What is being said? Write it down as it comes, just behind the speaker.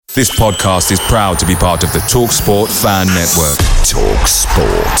This podcast is proud to be part of the TalkSport Fan Network.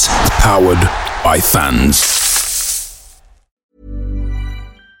 TalkSport. Powered by fans.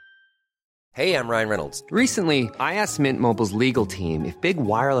 Hey, I'm Ryan Reynolds. Recently, I asked Mint Mobile's legal team if big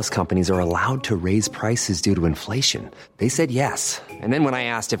wireless companies are allowed to raise prices due to inflation. They said yes. And then when I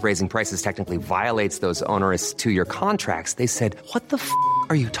asked if raising prices technically violates those onerous two-year contracts, they said, "What the f***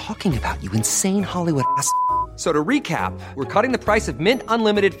 are you talking about, you insane Hollywood ass?" So to recap, we're cutting the price of Mint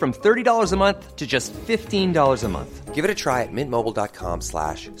Unlimited from $30 a month to just $15 a month. Give it a try at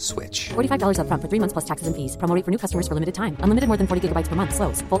mintmobile.com/switch. $45 up front for 3 months plus taxes and fees. Promo rate for new customers for limited time. Unlimited more than 40 gigabytes per month.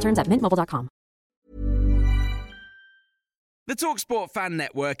 Slows full terms at mintmobile.com. The TalkSport Fan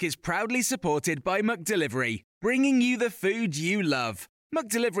Network is proudly supported by McDelivery, bringing you the food you love.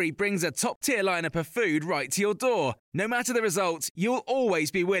 McDelivery brings a top-tier lineup of food right to your door. No matter the result, you'll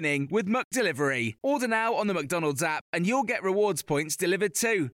always be winning with McDelivery. Order now on the McDonald's app and you'll get rewards points delivered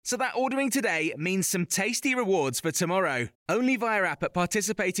too. So that ordering today means some tasty rewards for tomorrow. Only via app at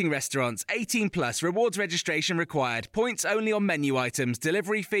participating restaurants. 18 plus rewards registration required. Points only on menu items.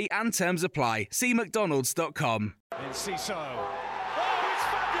 Delivery fee and terms apply. See mcdonalds.com. In Ciso. Oh, it's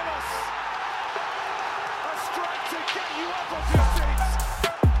fabulous! A strike to get you up off your seats.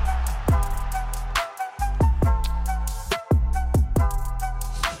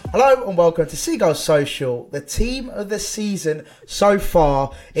 Hello and welcome to Seagulls Social, the team of the season so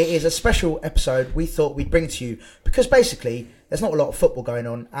far. It is a special episode we thought we'd bring to you because basically there's not a lot of football going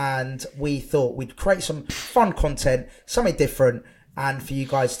on and we thought we'd create some fun content, something different and for you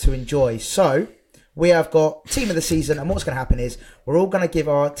guys to enjoy. So we have got team of the season and what's going to happen is we're all going to give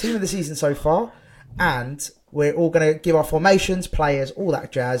our team of the season so far and we're all going to give our formations, players, all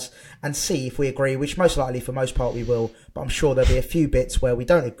that jazz, and see if we agree, which most likely, for most part, we will. But I'm sure there'll be a few bits where we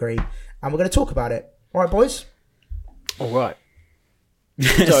don't agree, and we're going to talk about it. All right, boys? All right.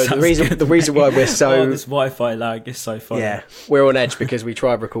 So the reason why we're so... this Wi-Fi lag is so funny. Yeah, we're on edge because we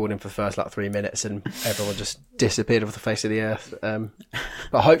tried recording for the first 3 minutes and everyone just disappeared off the face of the earth.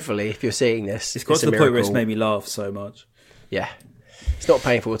 But hopefully, if you're seeing this... It's got to the point where it's made me laugh so much. Yeah. It's not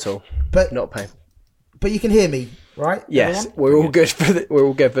painful at all. But not painful. But you can hear me, right? Yes, everyone? we're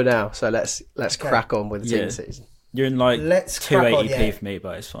all good for now. So let's crack on with the team season. You're in let's 280p for me,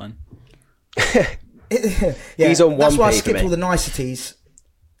 but it's fine. He's on 1p. That's why I skipped all the niceties.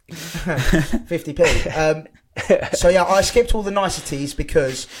 50p. So yeah, I skipped all the niceties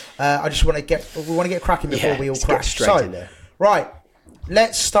because I just want to get cracking before we all crack. Straight in there. Right,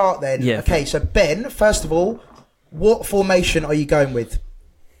 let's start then. Yeah. Okay, so Ben, first of all, what formation are you going with?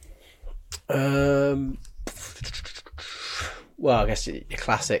 Well, I guess your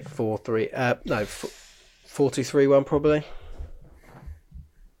classic 4-2-3-1 probably.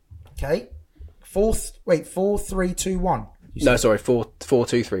 Okay. 4-3-2-1. No, sorry,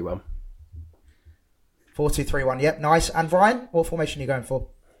 4-2-3-1. 4-2-3-1, yep, nice. And Ryan, what formation are you going for?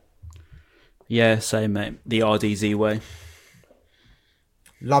 Yeah, same, mate. The RDZ way.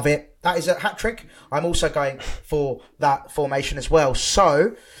 Love it. That is a hat trick. I'm also going for that formation as well.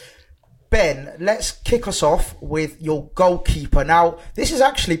 So, Ben, let's kick us off with your goalkeeper. Now, this is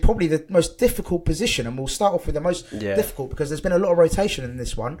actually probably the most difficult position, and we'll start off with the most difficult because there's been a lot of rotation in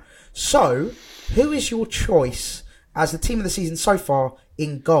this one. So, who is your choice as the team of the season so far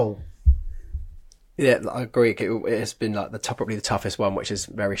in goal? Yeah, I agree. It's been probably the toughest one, which is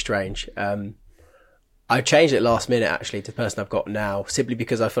very strange. I changed it last minute actually to the person I've got now, simply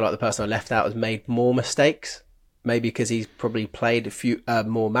because I feel like the person I left out has made more mistakes. Maybe because he's probably played a few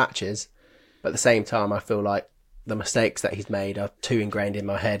more matches. But at the same time, I feel like the mistakes that he's made are too ingrained in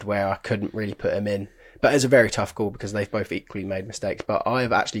my head where I couldn't really put him in. But it's a very tough call because they've both equally made mistakes. But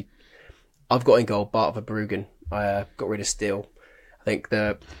I've got in goal Bart Verbruggen. I got rid of Steele. I think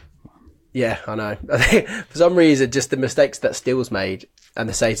I know. I think for some reason, just the mistakes that Steele's made and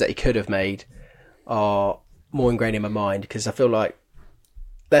the saves that he could have made are more ingrained in my mind because I feel like,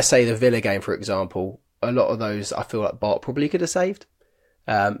 let's say the Villa game, for example, a lot of those I feel like Bart probably could have saved.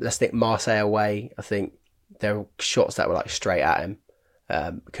 Let's think Marseille away. I think there were shots that were straight at him.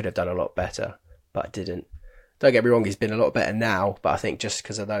 Could have done a lot better, but didn't. Don't get me wrong, he's been a lot better now, but I think just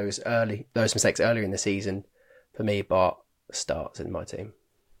because of those mistakes earlier in the season, for me, Bart starts in my team.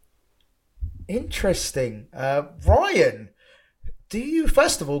 Interesting. Ryan, do you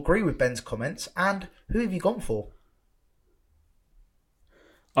first of all agree with Ben's comments, and who have you gone for?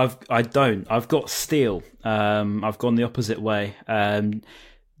 I don't. I've got Steele. I've gone the opposite way.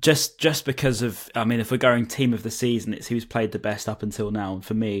 Just because of, if we're going team of the season, it's who's played the best up until now. And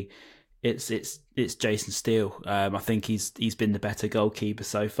for me, it's Jason Steele. I think he's been the better goalkeeper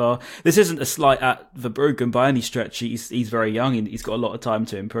so far. This isn't a slight at Verbruggen by any stretch. He's very young and he's got a lot of time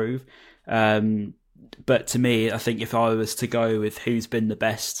to improve. But to me, I think if I was to go with who's been the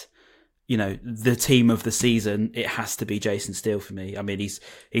best, the team of the season, it has to be Jason Steele for me. I mean, he's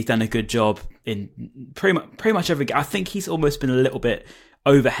done a good job in pretty much every game. I think he's almost been a little bit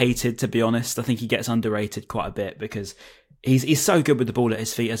overhated, to be honest. I think he gets underrated quite a bit because he's so good with the ball at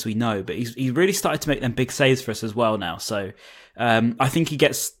his feet, as we know, but he's really started to make them big saves for us as well now. So I think he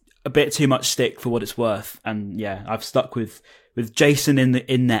gets a bit too much stick for what it's worth. And yeah, I've stuck with Jason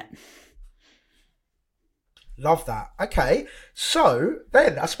in net. Love that. Okay, so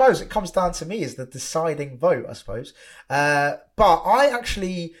then I suppose it comes down to me as the deciding vote, I suppose. But I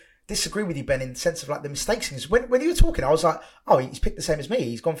actually disagree with you, Ben, in the sense of like the mistakes things. When you were talking, I was like, oh, he's picked the same as me.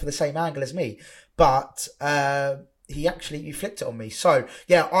 He's gone for the same angle as me. But you flipped it on me. So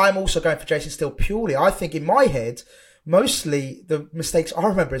yeah, I'm also going for Jason Steele purely. I think in my head, mostly the mistakes I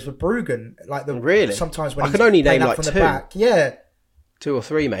remember is with Verbruggen. Really? Sometimes when I can only name like from two. The back. Yeah. 2 or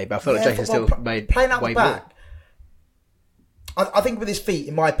 3 maybe. I feel like Jason Steele made playing out way the back. more. I think with his feet,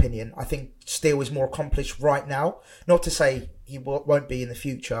 in my opinion, I think Steele is more accomplished right now. Not to say he won't be in the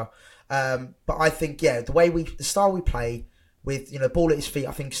future, but I think the style we play with ball at his feet,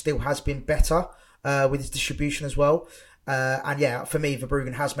 I think Steele has been better with his distribution as well. And for me,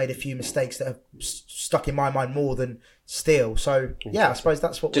 Verbruggen has made a few mistakes that have stuck in my mind more than Steele. So I suppose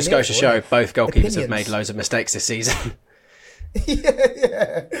that's what. Just goes to show both goalkeepers have made loads of mistakes this season.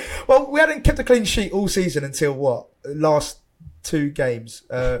 yeah. Well, we hadn't kept a clean sheet all season until last 2 games.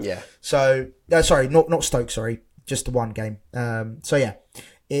 So sorry, not Stoke. Sorry, just the 1 game.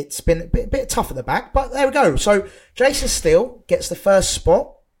 It's been a bit tough at the back, but there we go. So Jason Steele gets the first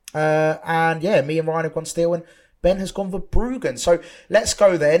spot, and me and Ryan have gone Steele, and Ben has gone for Verbruggen. So let's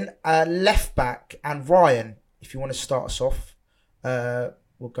go then. Left back, and Ryan, if you want to start us off,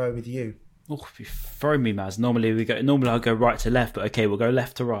 we'll go with you. Oh, you throw me, Maz. Normally I'll go right to left, but okay, we'll go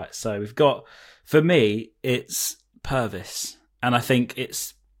left to right. So we've got, for me, it's Purvis. And I think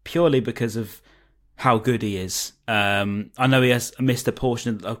it's purely because of how good he is. I know he has missed a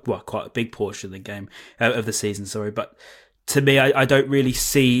portion, quite a big portion of the game, of the season, sorry. But to me, I don't really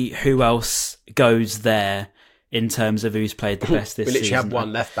see who else goes there in terms of who's played the best this season. We literally have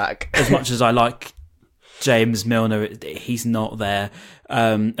one left back. As much as I like James Milner, he's not there.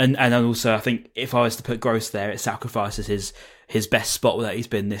 And also, I think if I was to put Gross there, it sacrifices his best spot that he's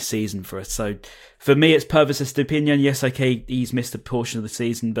been this season for us. So for me, it's Purvis' opinion. Yes, okay, he's missed a portion of the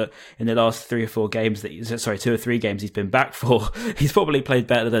season, but in the last 3 or 4 games, 2 or 3 games he's been back for, he's probably played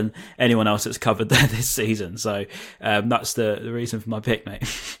better than anyone else that's covered there this season. So that's the reason for my pick, mate.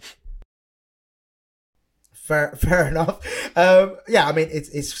 Fair enough. I mean,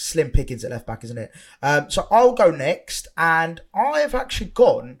 it's slim pickings at left back, isn't it? So I'll go next, and I've actually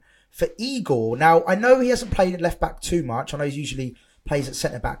gone for Igor. Now, I know he hasn't played at left back too much. I know he usually plays at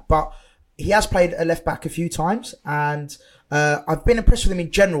centre back, but he has played at left back a few times, and I've been impressed with him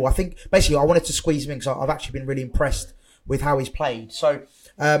in general. I think basically I wanted to squeeze him in because I've actually been really impressed with how he's played. So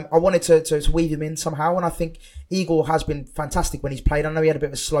I wanted to weave him in somehow, and I think Igor has been fantastic when he's played. I know he had a bit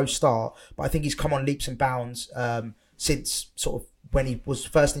of a slow start, but I think he's come on leaps and bounds since sort of when he was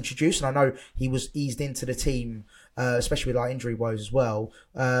first introduced, and I know he was eased into the team, especially with injury woes as well.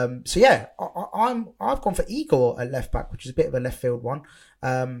 I've gone for Igor at left back, which is a bit of a left field one.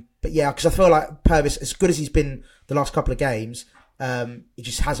 But because I feel like Purvis, as good as he's been the last couple of games, he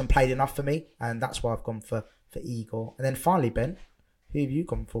just hasn't played enough for me, and that's why I've gone for Igor. And then finally, Ben, who have you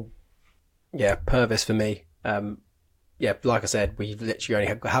gone for? Yeah, Purvis for me. Like I said, we literally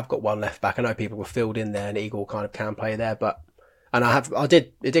only have got one left back. I know people were filled in there, and Igor kind of can play there,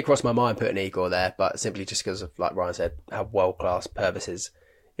 it did cross my mind putting Igor there, but simply just because of, like Ryan said, how world class Purvis is,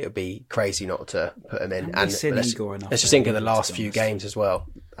 it would be crazy not to put him in. And let's just think of the last few games as well,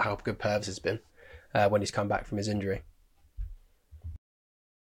 how good Purvis has been when he's come back from his injury.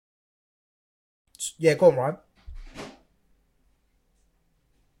 Yeah, go on, Ryan.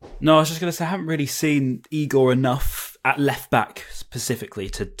 No, I was just going to say I haven't really seen Igor enough at left back specifically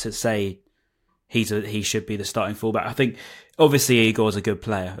to say he should be the starting fullback. I think obviously Igor's a good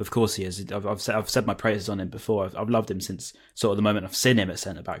player. Of course he is. I've said my praises on him before. I've loved him since sort of the moment I've seen him at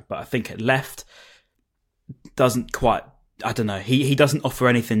centre back. But I think at left doesn't quite. I don't know. He doesn't offer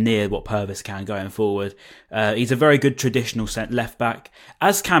anything near what Purvis can going forward. He's a very good traditional left back,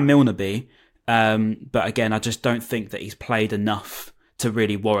 as can Milner be. But again, I just don't think that he's played enough to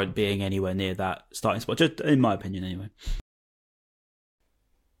really warrant being anywhere near that starting spot, just in my opinion anyway.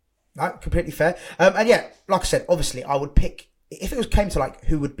 No, completely fair. And yeah, like I said, obviously I would pick if it came to like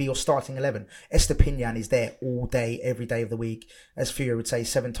who would be your starting 11, Estepinian is there all day, every day of the week, as Fury would say,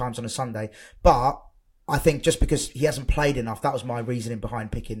 7 times on a Sunday. But I think just because he hasn't played enough, that was my reasoning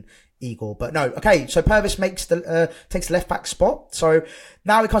behind picking Igor. But no, okay, so Purvis takes the left back spot. So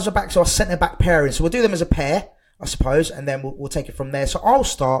now it comes back to our centre back pairing. So we'll do them as a pair, I suppose, and then we'll take it from there. So I'll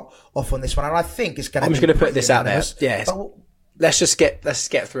start off on this one, and I think it's going to. I'm just going to put this out there. Yeah, but let's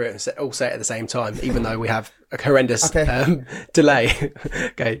get through it and all say it at the same time, even though we have a horrendous delay.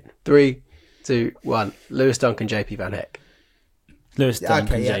 Okay, 3, 2, 1. Lewis Dunk and JP Van Heck. Lewis Dunk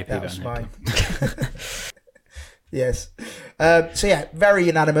and JP Van Heck. Yes. So yeah, very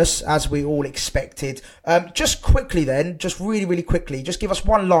unanimous, as we all expected. Just quickly then, just really, really quickly, just give us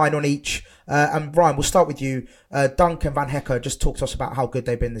one line on each. And Ryan, we'll start with you. Dunk and Van Hecker, just talk to us about how good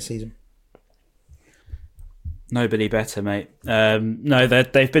they've been this season. Nobody better, mate. No,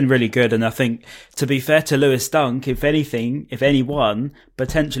 they've been really good, and I think, to be fair to Lewis Dunk, if anyone,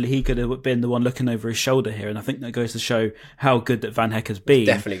 potentially he could have been the one looking over his shoulder here, and I think that goes to show how good that Van Heck has been.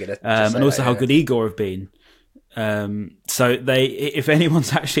 Definitely good. And also how good Igor have been. So if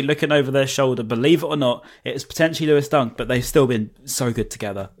anyone's actually looking over their shoulder, believe it or not, it's potentially Lewis Dunk, but they've still been so good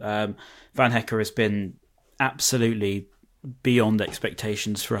together. Van Hecker has been absolutely beyond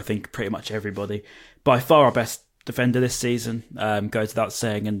expectations for, I think, pretty much everybody. By far our best defender this season, goes without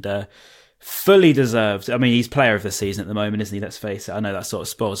saying, and fully deserved. I mean, he's player of the season at the moment, isn't he? Let's face it. I know that sort of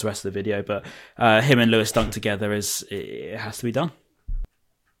spoils the rest of the video, but him and Lewis Dunk together, it has to be done.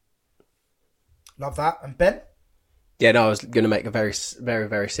 Love that. And Ben? Yeah, no, I was going to make a very, very,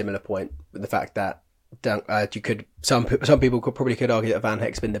 very similar point with the fact that some people could argue that Van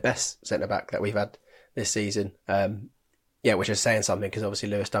Heck's been the best centre back that we've had this season. Yeah, which is saying something, because obviously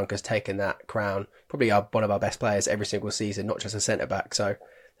Lewis Dunk has taken that crown, probably one of our best players every single season, not just a centre back. So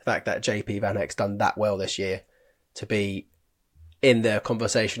the fact that JP Van Heck's done that well this year to be in the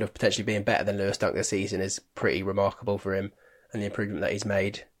conversation of potentially being better than Lewis Dunk this season is pretty remarkable for him, and the improvement that he's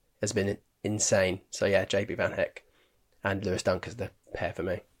made has been insane. So yeah, JP Van Heck and Lewis Dunk is the pair for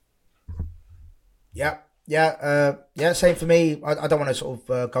me. Yeah, same for me. I don't want to sort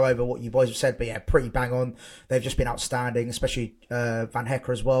of go over what you boys have said, but yeah, pretty bang on. They've just been outstanding, especially Van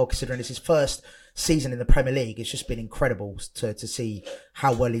Hecker as well, considering it's his first season in the Premier League. It's just been incredible to see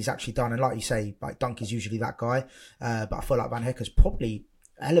how well he's actually done. And like you say, like Dunk is usually that guy, but I feel like Van Hecker's probably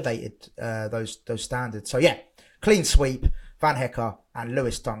elevated those standards. So yeah, clean sweep, Van Hecker and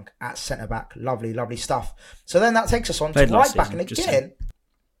Lewis Dunk at centre back. Lovely, lovely stuff. So then that takes us on to right back, and again.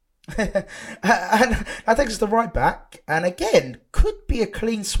 And that takes us to right back, and again could be a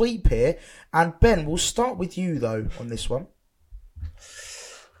clean sweep here. And Ben, we'll start with you though on this one.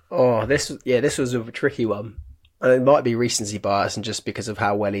 Oh, this was a tricky one, and it might be recency bias, and just because of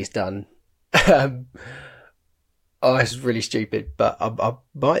how well he's done. It's really stupid, but I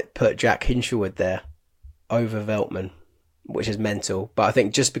might put Jack Hinshelwood there over Veltman, which is mental. But I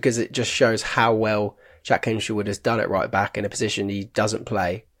think just because it just shows how well Jack Hinshelwood has done at right back in a position he doesn't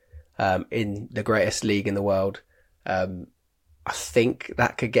play. In the greatest league in the world, I think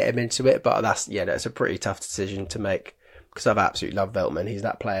that could get him into it, but that's a pretty tough decision to make, because I've absolutely loved Veltman. He's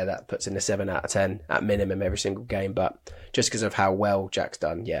that player that puts in a 7 out of 10 at minimum every single game, but just because of how well Jack's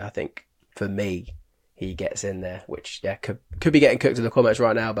done, I think for me he gets in there, which could be getting cooked in the comments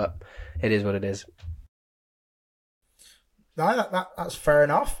right now, but it is what it is. No, that's fair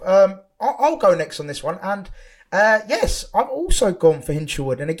enough. I'll go next on this one, and yes, I've also gone for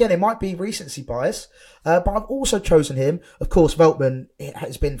Hinshelwood, and again, it might be recency bias, but I've also chosen him. Of course, Veltman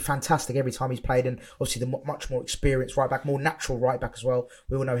has been fantastic every time he's played, and obviously the much more experienced right back, more natural right back as well.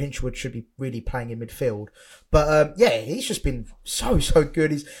 We all know Hinshelwood should be really playing in midfield, but he's just been so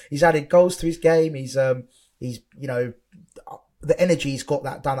good. He's added goals to his game. He's the energy he's got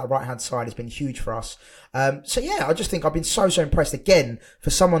down that right hand side has been huge for us. I just think I've been so impressed again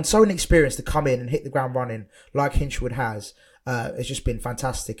for someone so inexperienced to come in and hit the ground running like Hinshelwood has. It's just been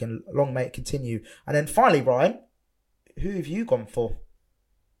fantastic, and long may it continue. And then finally, Ryan, who have you gone for?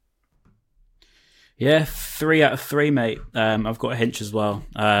 Yeah, 3 out of 3, mate. I've got a Hinch as well.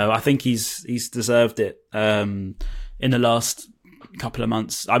 I think he's deserved it in the last couple of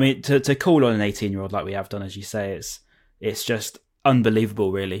months. I mean, to call on an 18-year-old like we have done, as you say, it's just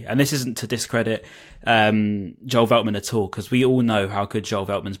unbelievable, really. And this isn't to discredit Joel Veltman at all, because we all know how good Joel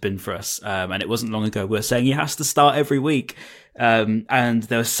Veltman's been for us. And it wasn't long ago we were saying he has to start every week. And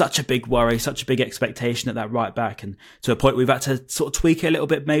there was such a big worry, such a big expectation at that right back. And to a point we've had to sort of tweak it a little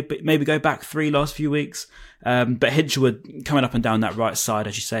bit, maybe go back 3 last few weeks. But Hinshelwood coming up and down that right side,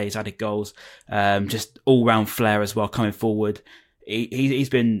 as you say, he's added goals. Just all-round flair as well coming forward. He's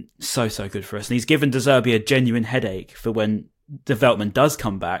been so good for us, and he's given De Zerbi a genuine headache for when development does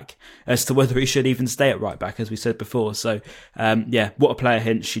come back as to whether he should even stay at right back, as we said before. So, what a player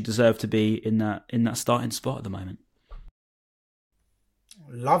Hinch. She deserved to be in that starting spot at the moment.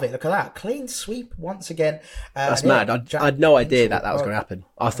 Love it. Look at that. Clean sweep once again. That's mad. I had no idea that was going to happen.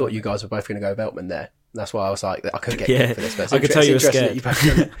 I thought you guys were both going to go Veltman there. That's why I was like, I couldn't get you for this. But I could tell you were scared.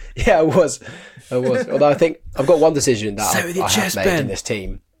 Yeah, I was. Although I think I've got one decision that I have made in this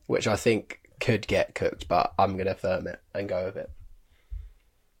team, which I think could get cooked, but I'm going to firm it and go with it.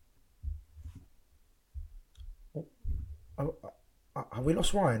 Have we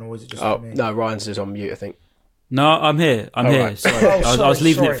lost Ryan, or is it just me? No, Ryan's just on mute, I think. No, I'm here. I'm here. Right. Sorry. I was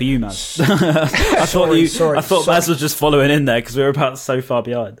leaving it for you, Maz. I thought Maz was just following in there because we were about so far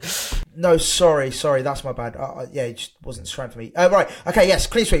behind. No, sorry, that's my bad. It just wasn't straight for me. Right, okay, yes,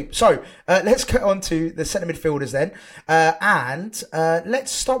 clean sweep. So let's get on to the centre midfielders then, and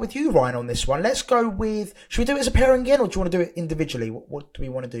let's start with you, Ryan, on this one. Let's go with. Should we do it as a pairing again, or do you want to do it individually? What do we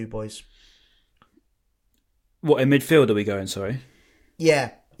want to do, boys? What in midfield are we going? Sorry. Yeah,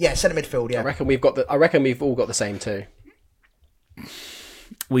 centre midfield. Yeah, I reckon we've all got the same two.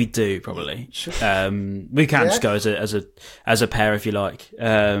 We do probably. We can just go as a pair if you like.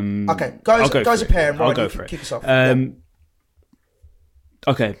 Okay, go as a pair. And I'll go for it. Kick us off.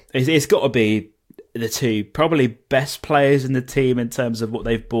 Okay, it's got to be the two probably best players in the team in terms of what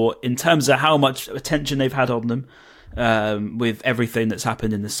they've brought, in terms of how much attention they've had on them. With everything that's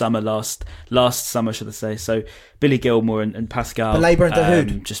happened in the summer, last summer, should I say. So Billy Gilmour and Pascal Labour and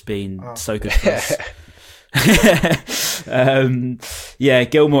Dahoud just been so good for us.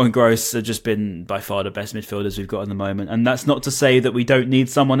 Gilmour and Gross have just been by far the best midfielders we've got at the moment, and that's not to say that we don't need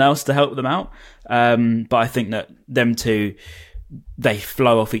someone else to help them out, but I think that them two, they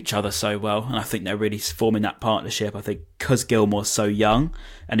flow off each other so well, and I think they're really forming that partnership. I think because Gilmour's so young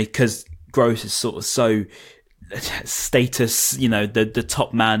and because Gross is sort of so status, the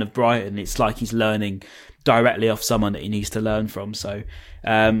top man of Brighton, it's like he's learning directly off someone that he needs to learn from. So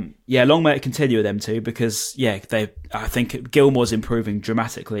long may it continue with them two, because I think Gilmour's improving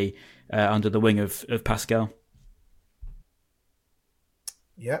dramatically under the wing of Pascal.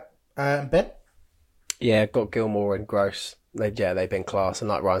 Ben? Got Gilmour and Gross. They've been class, and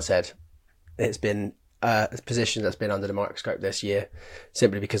like Ryan said, it's been a position that's been under the microscope this year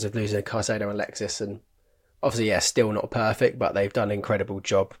simply because of losing Caicedo and Alexis, and obviously, still not perfect, but they've done an incredible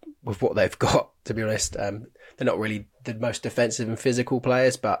job with what they've got, to be honest. They're not really the most defensive and physical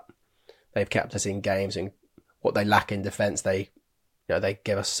players, but they've kept us in games, and what they lack in defence, they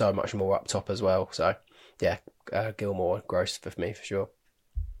give us so much more up top as well. So, Gilmour and Gross for me, for sure.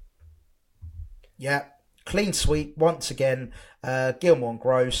 Yeah, clean sweep once again. Gilmour and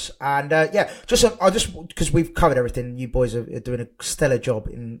Gross, and just because we've covered everything, you boys are doing a stellar job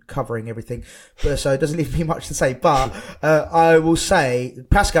in covering everything, so it doesn't leave me much to say. But I will say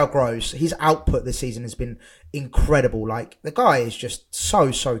Pascal Gross, his output this season has been incredible. Like, the guy is just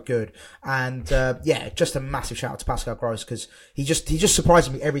so good, and just a massive shout out to Pascal Gross, because he just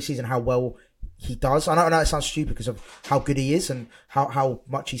surprises me every season how well he does. I know it sounds stupid because of how good he is and how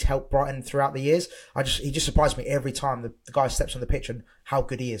much he's helped Brighton throughout the years. He just surprises me every time the guy steps on the pitch and how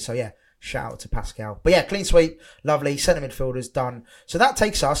good he is. So shout out to Pascal. But clean sweep, lovely. Centre midfielders done. So that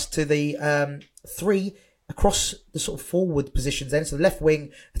takes us to the three across the sort of forward positions then. So the left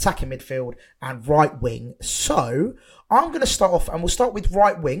wing, attacking midfield, and right wing. So I'm going to start off, and we'll start with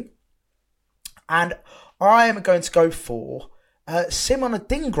right wing. And I am going to go for Simon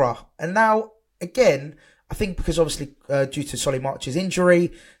Adingra. And now, again, I think because obviously due to Solly March's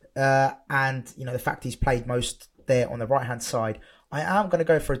injury and the fact he's played most there on the right hand side, I am going to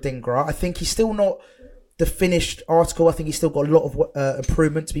go for Adingra. I think he's still not the finished article. I think he's still got a lot of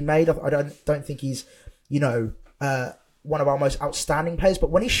improvement to be made. I don't think he's one of our most outstanding players, but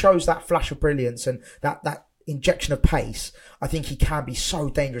when he shows that flash of brilliance and that injection of pace, I think he can be so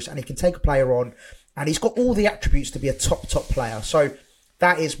dangerous, and he can take a player on, and he's got all the attributes to be a top player. So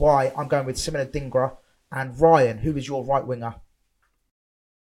that is why I'm going with Simon Adingra. And Ryan, who is your right winger?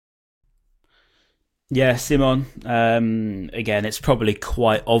 Yeah, Simon. Again, it's probably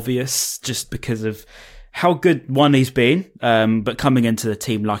quite obvious just because of how good he's been. But coming into the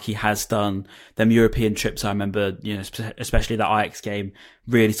team like he has done, them European trips, I remember, especially that Ajax game,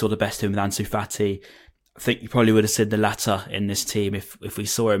 really saw the best of him with Ansu Fati. I think you probably would have seen the latter in this team if we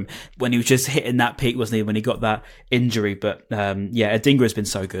saw him when he was just hitting that peak, wasn't he, when he got that injury. But Adingra has been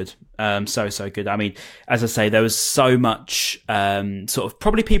so good. So good. I mean, as I say, there was so much sort of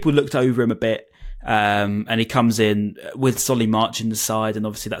probably people looked over him a bit. And he comes in with Solly March in the side, and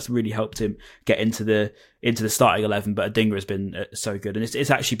obviously that's really helped him get into the starting 11. But Adingra has been so good, and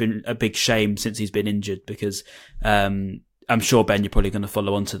it's actually been a big shame since he's been injured, because I'm sure, Ben, you're probably going to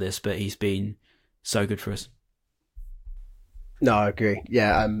follow on to this, but he's been so good for us. No, I agree.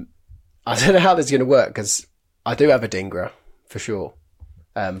 Yeah, I don't know how this is going to work because I do have a Dingra for sure.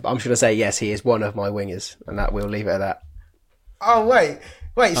 But I'm just going to say yes, he is one of my wingers, and that we'll leave it at that. Oh wait,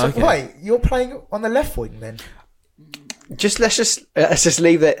 so Okay. wait, you're playing on the left wing then? Let's just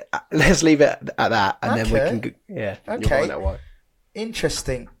leave it. Let's leave it at that, and then we can. Yeah. Okay. You'll find out why.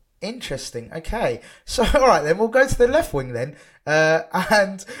 Interesting. Okay, so all right then, we'll go to the left wing then.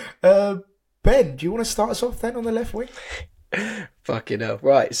 And Ben, do you want to start us off then on the left wing? Fucking hell.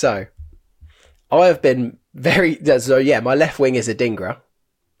 Right, so I have been my left wing is a Dingra,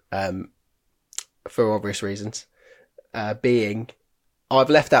 for obvious reasons. Being I've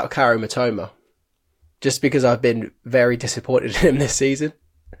left out Karo Matoma just because I've been very disappointed in him this season.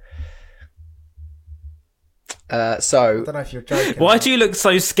 I don't know if you're joking. Why do you look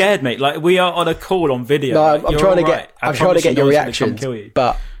so scared, mate? Like, we are on a call on video. No, Like, I'm you're trying to all right. I'm trying to get your no one's gonna reaction, come kill you.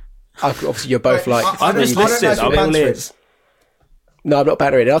 but obviously you're both Wait, like. I'm just I don't know listening. if you're I'm all bantering. ears. No, I'm not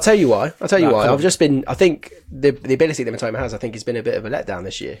bantering it. I'll tell you why. No, come I've on. just been. I think the ability that Matoma has, I think, has been a bit of a letdown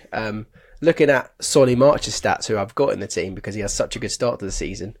this year. Looking at Solly March's stats, who I've got in the team because he has such a good start to the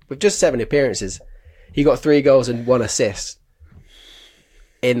season, with just 7 appearances, he got 3 goals and 1 assist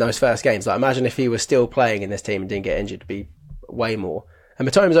in those first games. Like, imagine if he was still playing in this team and didn't get injured, it'd be way more. And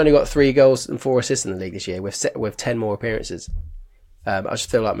Matoma's only got 3 goals and 4 assists in the league this year with 10 more appearances. I just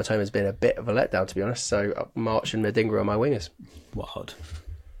feel like Matoma's been a bit of a letdown, to be honest. So March and Madinga are my wingers. Wild.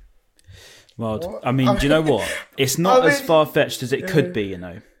 I mean, do you know what? It's not as far-fetched as it could be, you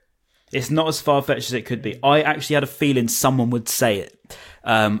know. It's not as far-fetched as it could be. I actually had a feeling someone would say it.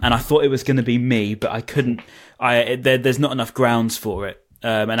 And I thought it was going to be me, but I couldn't. There's not enough grounds for it.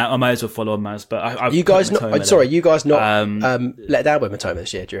 And I might as well follow on Maz. But I've you guys not? Matoma Sorry, there. you guys not let down with Matoma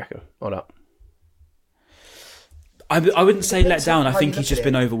this year? Do you reckon or not? I wouldn't say let down. I how think you he's look just at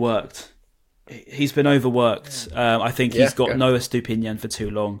been it. overworked. He's been overworked. I think he's got Noah Stupinian for too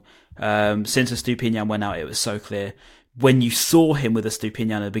long. Since Stupinian went out, it was so clear. When you saw him with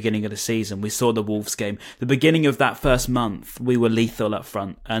Stupinian at the beginning of the season, we saw the Wolves game. The beginning of that first month, we were lethal up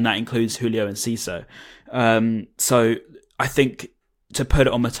front, and that includes Julio and Ciso. So I think to put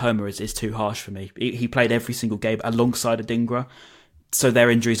it on Matoma is too harsh for me. He played every single game alongside Adingra, so their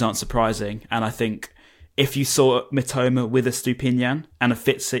injuries aren't surprising. And I think if you saw Matoma with Stupinian and a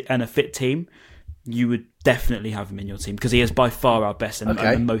fit team, you would definitely have him in your team because he is by far our best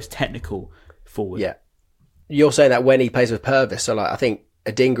and most technical forward. Yeah. You're saying that when he plays with Purvis, so like I think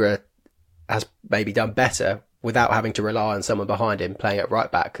Adingra has maybe done better without having to rely on someone behind him playing at right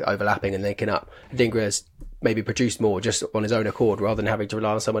back, overlapping and linking up. Adingra has maybe produced more just on his own accord rather than having to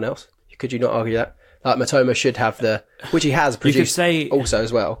rely on someone else. Could you not argue that? Like Matoma should have which he has produced you could say, also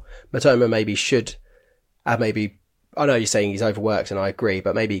as well. Matoma maybe should have I know you're saying he's overworked and I agree,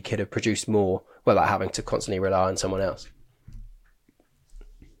 but maybe he could have produced more without having to constantly rely on someone else.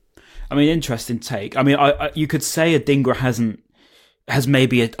 I mean, interesting take. I mean, you could say Adingra has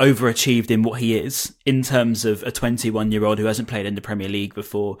maybe overachieved in what he is in terms of a 21-year-old who hasn't played in the Premier League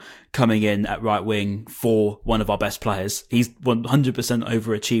before coming in at right wing for one of our best players. He's 100%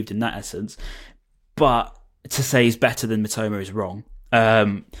 overachieved in that essence. But to say he's better than Matoma is wrong.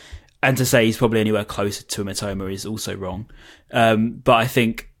 And to say he's probably anywhere closer to Matoma is also wrong. But I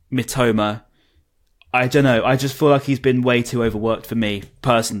think Matoma, I don't know. I just feel like he's been way too overworked for me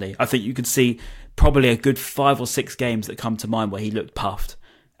personally. I think you could see probably a good 5 or 6 games that come to mind where he looked puffed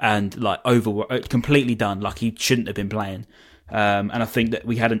and like overworked, completely done, like he shouldn't have been playing. And I think that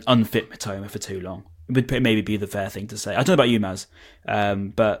we had an unfit Matoma for too long. It would maybe be the fair thing to say. I don't know about you, Maz,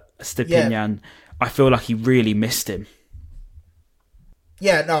 but Stepinian, I feel like he really missed him.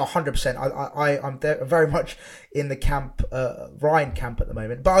 Yeah, no, 100%. I'm very much in the camp, Ryan camp at the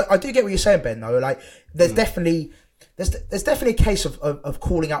moment. But I do get what you're saying, Ben. Though, like, there's definitely a case of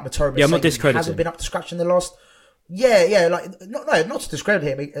calling out Matoma. Yeah, I'm not discrediting. He hasn't been up to scratch in the last. Yeah, like not to discredit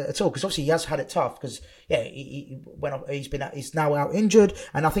him at all, because obviously he has had it tough. Because he's now out injured,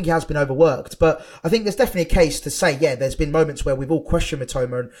 and I think he has been overworked. But I think there's definitely a case to say, there's been moments where we've all questioned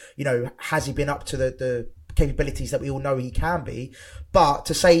Matoma, and has he been up to the capabilities that we all know he can be. But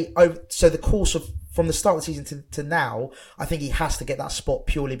to say, so the course of from the start of the season to now, I think he has to get that spot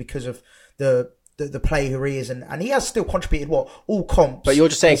purely because of the player who he is, and he has still contributed all comps. But you're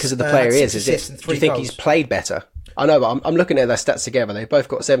just saying because of the player he is. Do you think goals. He's played better? I know, but I'm looking at their stats together. They've both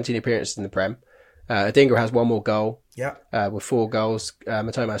got 17 appearances in the Prem. Adingra has 1 more goal. Yeah. With 4 goals.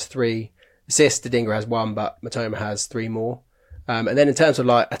 Matoma has 3 assists. Adingra has 1, but Matoma has 3 more. And then in terms of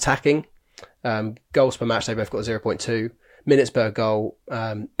like attacking, goals per match, they both got 0.2. Minutes per goal,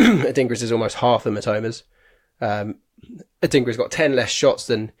 Adingra's is almost half of Matoma's. Adingra's got 10 less shots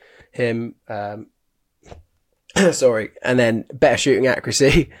than him. Sorry. And then better shooting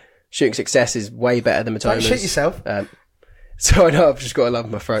accuracy. Shooting success is way better than Mitoma's. Don't shoot yourself. So I know I've just got a lump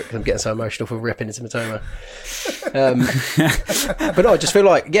in my throat because I'm getting so emotional for ripping into Mitoma. But no, I just feel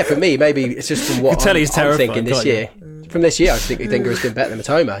like, for me, maybe it's just from what I'm thinking this year. From this year, I think Adingra has been better than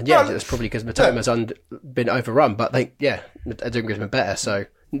Mitoma. And that's probably because Mitoma's been overrun. But Adingra's been better. So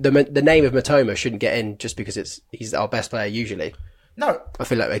the name of Mitoma shouldn't get in just because he's our best player usually. No. I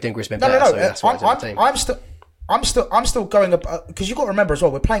feel like Adingra's been better. So that's why he's on the team. I'm still going up because you've got to remember as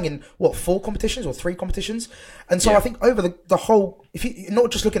well. We're playing in 4 competitions or 3 competitions, and so I think over the whole, if you're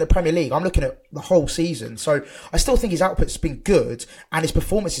not just looking at Premier League, I'm looking at the whole season. So I still think his output's been good, and his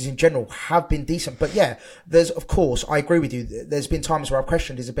performances in general have been decent. But there's of course I agree with you. There's been times where I've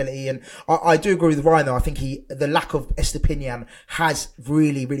questioned his ability, and I do agree with Ryan though. I think the lack of Estepinian has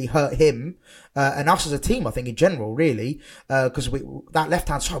really hurt him. And us as a team, I think in general, really, because that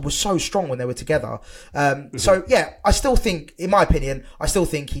left-hand side was so strong when they were together. So I still think, in my opinion,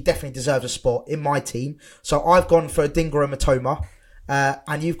 he definitely deserves a spot in my team. So I've gone for Adingra and Mitoma,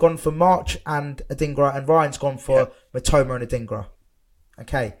 and you've gone for March and Adingra, and Ryan's gone for Mitoma and Adingra.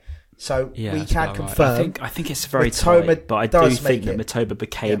 Okay, so we can confirm. Right. I think it's very tight, but I do think that Mitoma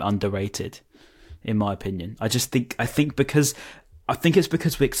became underrated, in my opinion. I think it's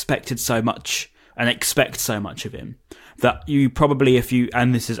because we expected so much and expect so much of him that you probably,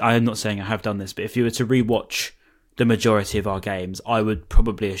 I'm not saying I have done this, but if you were to rewatch the majority of our games, I would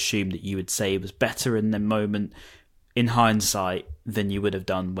probably assume that you would say he was better in the moment in hindsight than you would have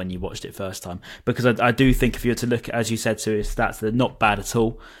done when you watched it first time. Because I do think if you were to look, as you said, to his stats, they're not bad at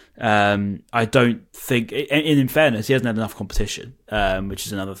all. I don't think, in fairness, he hasn't had enough competition, which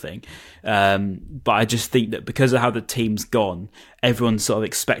is another thing. But I just think that because of how the team's gone, everyone sort of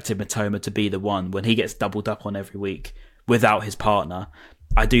expected Mitoma to be the one when he gets doubled up on every week without his partner.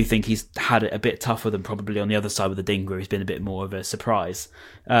 I do think he's had it a bit tougher than probably on the other side with Adingra. He's been a bit more of a surprise.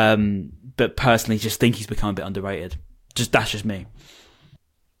 But personally, just think he's become a bit underrated. That's just me.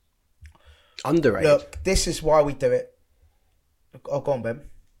 Underrated? Look, this is why we do it. Oh, go on, Ben.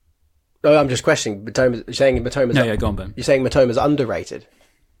 No, I'm just questioning. You're saying Mitoma's... No, go on, Ben. You're saying Mitoma's underrated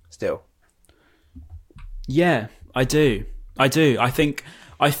still? Yeah, I do. I think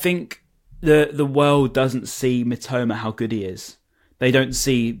the world doesn't see Mitoma how good he is. They don't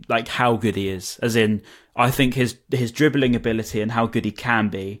see how good he is. As in, I think his dribbling ability and how good he can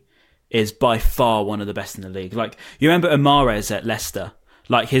be is by far one of the best in the league. You remember Amares at Leicester?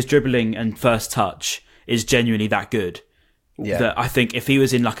 His dribbling and first touch is genuinely that good. Yeah. That I think if he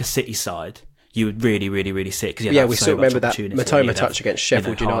was in a City side, you would really see it. Cause we still remember that Mitoma touch against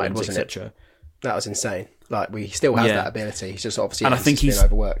Sheffield United, wasn't it? That was insane. We still have that ability. He's just obviously been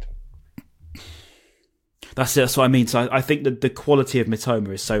overworked. That's what I mean. So I think that the quality of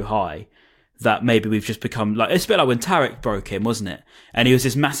Mitoma is so high that maybe we've just become it's a bit like when Tarek broke him, wasn't it? And he was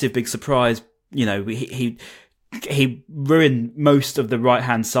this massive big surprise. He ruined most of the right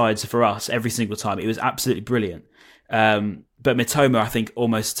hand sides for us every single time. It was absolutely brilliant. But Mitoma, I think,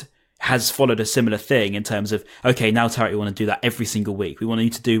 almost has followed a similar thing in terms of, okay, now Tarek, we want to do that every single week. We want you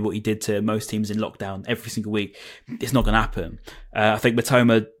to do what he did to most teams in lockdown every single week. It's not going to happen. I think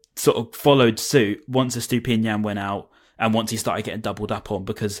Mitoma sort of followed suit once Estepinian went out and once he started getting doubled up on,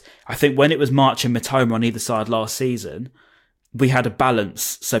 because I think when it was March and Mitoma on either side last season, we had a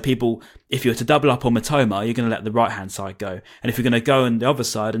balance. So people, if you were to double up on Mitoma, you're going to let the right-hand side go. And if you're going to go on the other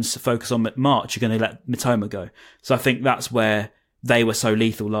side and focus on March, you're going to let Mitoma go. So I think that's where they were so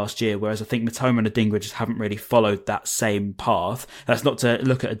lethal last year, whereas I think Mitoma and Adingra just haven't really followed that same path. That's not to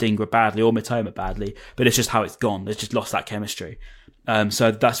look at Adingra badly or Mitoma badly, but it's just how it's gone. They've just lost that chemistry.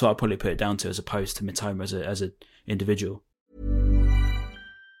 So that's what I'll probably put it down to, as opposed to Mitoma as an individual.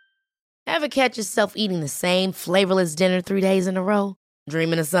 Ever catch yourself eating the same flavorless dinner 3 days in a row?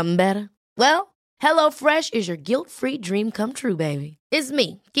 Dreaming of something better? Well, HelloFresh is your guilt-free dream come true, baby. It's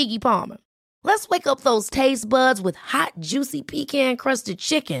me, Keke Palmer. Let's wake up those taste buds with hot, juicy pecan-crusted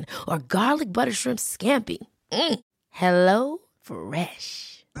chicken or garlic butter shrimp scampi. Hello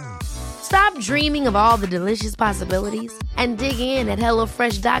Fresh. Stop dreaming of all the delicious possibilities and dig in at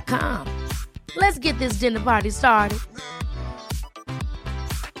HelloFresh.com. Let's get this dinner party started.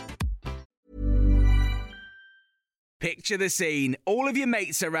 Picture the scene. All of your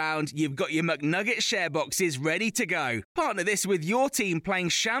mates around, you've got your McNugget share boxes ready to go. Partner this with your team playing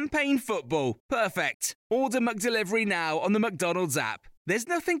champagne football. Perfect. Order McDelivery now on the McDonald's app. There's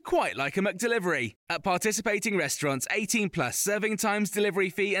nothing quite like a McDelivery. At participating restaurants, 18 plus, serving times,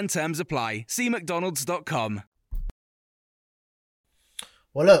 delivery fee and terms apply. See mcdonalds.com.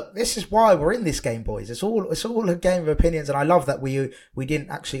 Well, look, this is why we're in this game, boys. It's all a game of opinions, and I love that we didn't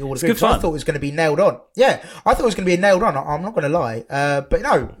actually all agree. Good fun. I thought it was going to be nailed on. Yeah, I thought it was going to be nailed on. I'm not going to lie, but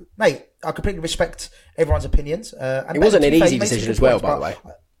no, mate, I completely respect everyone's opinions. And it wasn't an easy decision as well, by the way.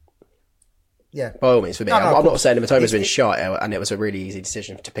 Yeah, by all means for me. No, I'm not saying the Matoma's been shot, and it was a really easy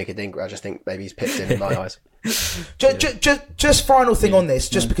decision to pick a Dingra. I just think maybe he's pipped him in my eyes. Just final thing on this,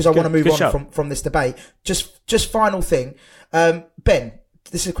 just because I want to move on shout. from this debate. Just final thing, Ben.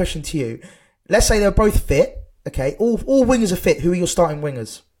 This is a question to you. Let's say they're both fit. Okay, all wingers are fit. Who are your starting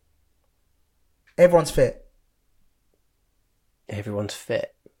wingers? Everyone's fit. Everyone's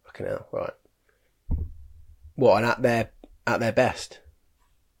fit. Fucking hell, right? What, and at their best?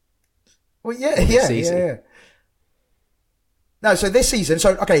 Well, yeah. No, so this season,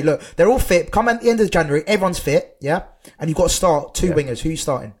 okay, look, they're all fit. Come at the end of January, everyone's fit, yeah? And you've got to start two wingers. Who are you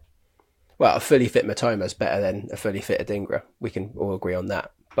starting? Well, a fully fit Matoma is better than a fully fit Adingra. We can all agree on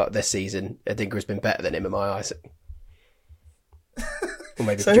that. But this season, Adingra's been better than him in my eyes. Or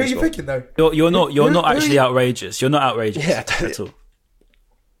maybe so who are you picking, though? You're not actually outrageous. You're not outrageous at all.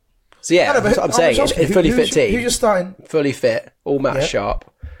 So yeah, that's what I'm saying. It's a fully fit team. Who's you starting? Fully fit, all match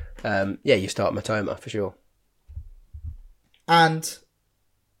sharp. You start Matoma for sure. And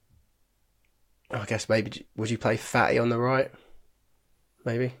I guess maybe would you play Fatty on the right?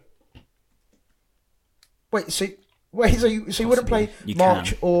 Maybe. So you wouldn't play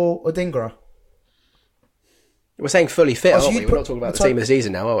March or Adingra? We're saying fully fit, aren't we? We're not talking about the team of the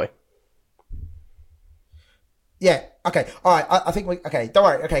season now, are we? Yeah. Okay. All right. I think okay. Don't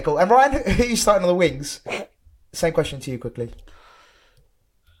worry. Okay. Cool. And Ryan, who are you starting on the wings? Same question to you quickly.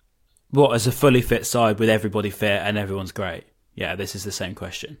 What, as a fully fit side with everybody fit and everyone's great? Yeah, this is the same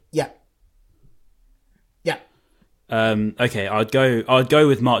question. Yeah. Okay, I'd go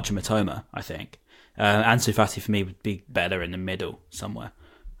with March and Matoma, I think. Ansu Fati for me would be better in the middle somewhere.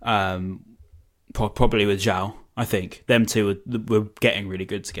 Probably with Zhao, I think. Them two were getting really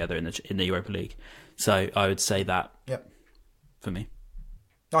good together in the Europa League. So I would say that for me.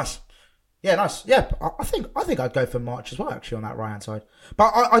 Nice. Yeah, nice. Yeah, I think I'd go for March as well, actually, on that right hand side.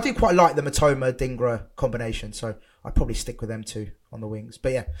 But I do quite like the Matoma Dingra combination, so I'd probably stick with them two on the wings.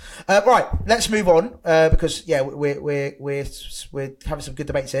 But yeah, right. Let's move on because we're having some good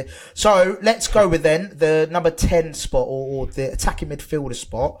debates here. So let's go with then the number 10 spot or the attacking midfielder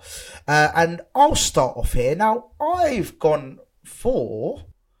spot, and I'll start off here. Now I've gone for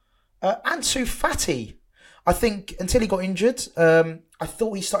Ansu Fati. I think until he got injured, I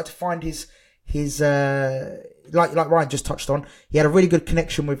thought he started to find his like Ryan just touched on. He had a really good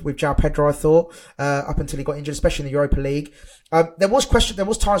connection with João Pedro, I thought, up until he got injured, especially in the Europa League. There was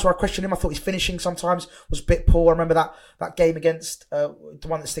times where I questioned him. I thought his finishing sometimes was a bit poor. I remember that game against the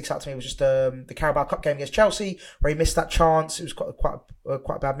one that sticks out to me was just the Carabao Cup game against Chelsea where he missed that chance. It was quite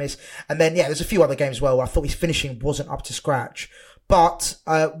a bad miss. And then there's a few other games as well where I thought his finishing wasn't up to scratch. But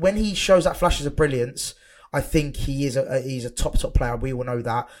when he shows that flashes of brilliance, I think he's a top player. We all know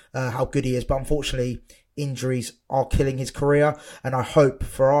that how good he is, but unfortunately, injuries are killing his career. And I hope,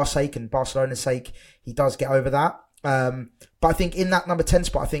 for our sake and Barcelona's sake, he does get over that. But I think in that number 10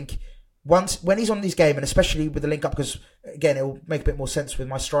 spot, I think when he's on this game, and especially with the link up, because again, it will make a bit more sense with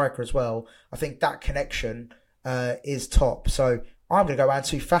my striker as well. I think that connection is top. So I'm going to go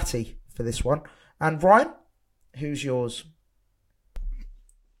Ansu Fati for this one. And Ryan, who's yours?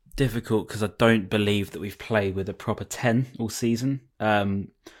 Difficult because I don't believe that we've played with a proper 10 all season. But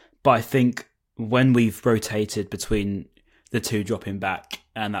I think when we've rotated between the two dropping back,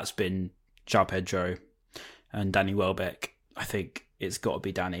 and that's been João Pedro and Danny Welbeck, I think it's got to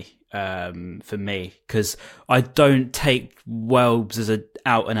be Danny for me, because I don't take Welbs as an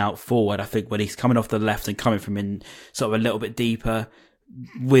out-and-out forward. I think when he's coming off the left and coming from in sort of a little bit deeper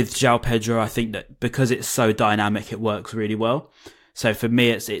with João Pedro, I think that because it's so dynamic, it works really well. So for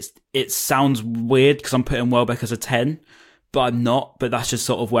me, it sounds weird because I'm putting Welbeck as a 10, but I'm not. But that's just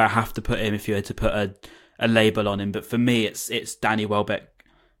sort of where I have to put him if you had to put a label on him. But for me, it's Danny Welbeck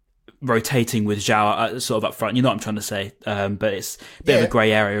rotating with Zhao sort of up front. You know what I'm trying to say. But it's a bit of a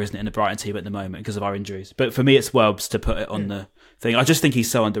grey area, isn't it, in the Brighton team at the moment because of our injuries. But for me, it's Welbs to put it on the thing. I just think he's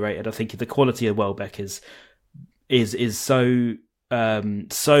so underrated. I think the quality of Welbeck is so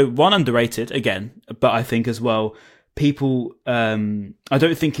underrated again. But I think as well, people, I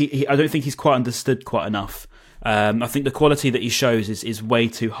don't think he's quite understood quite enough. I think the quality that he shows is way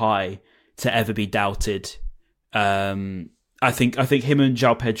too high to ever be doubted. I think him and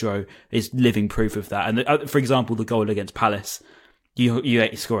João Pedro is living proof of that. And for example, the goal against Palace, you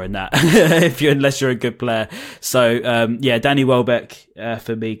ain't scoring that unless you're a good player. So Danny Welbeck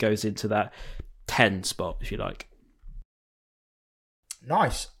for me goes into that 10 spot if you like.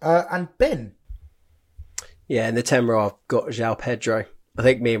 Nice. And Ben? Yeah, in the 10 row, I've got João Pedro. I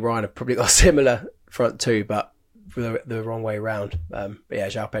think me and Ryan have probably got a similar front two, but the wrong way round. But yeah,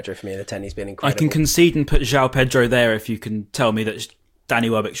 João Pedro for me in the 10, he's been incredible. I can concede and put João Pedro there if you can tell me that Danny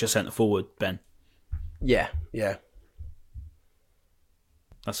Welbeck's your centre forward, Ben. Yeah.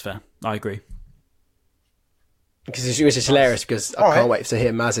 That's fair. I agree. Because it was just hilarious because I can't wait to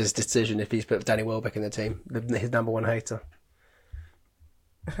hear Maz's decision if he's put Danny Welbeck in the team, his number one hater.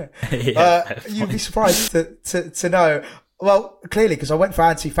 You'd be surprised to know. Well, clearly, because I went for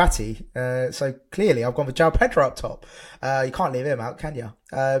Ansu Fati, so clearly I've gone for João Pedro up top. You can't leave him out, can you?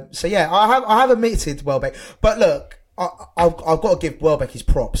 So yeah, I have admitted Welbeck, but look, I've got to give Welbeck his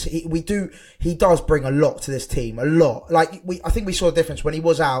props. He does bring a lot to this team, a lot. Like I think we saw a difference when he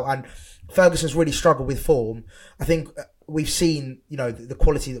was out and Ferguson's really struggled with form. I think we've seen, the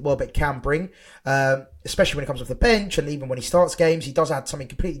quality that Welbeck can bring, especially when it comes off the bench and even when he starts games, he does add something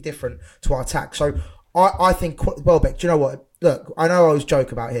completely different to our attack. So I think Welbeck, do you know what? Look, I know I always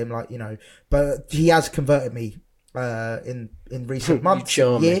joke about him, but he has converted me in recent months,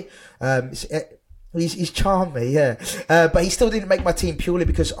 year. He's charmed me, yeah. But he still didn't make my team purely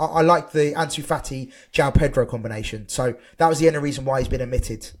because I like the Ansu Fati João Pedro combination. So that was the only reason why he's been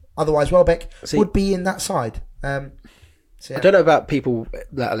omitted. Otherwise, Welbeck would be in that side. So yeah. I don't know about people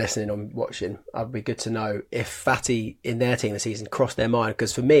that are listening or watching. I'd be good to know if Fati in their team this season crossed their mind.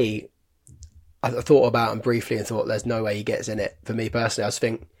 Because for me, I thought about him briefly and thought there's no way he gets in it. For me personally, I just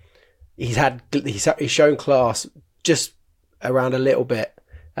think he's shown class just around a little bit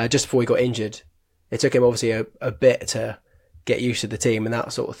just before he got injured. It took him obviously a bit to get used to the team and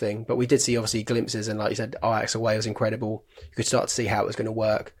that sort of thing. But we did see obviously glimpses, and like you said, Ajax away was incredible. You could start to see how it was going to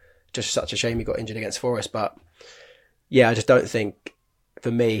work. Just such a shame he got injured against Forest. But yeah, I just don't think,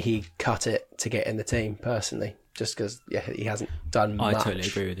 for me, he cut it to get in the team personally. Just because he hasn't done much. I totally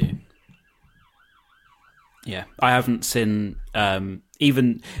agree with you. Yeah, I haven't seen not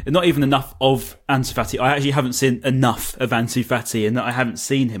even enough of Ansu Fati. I actually haven't seen enough of Ansu Fati, and that I haven't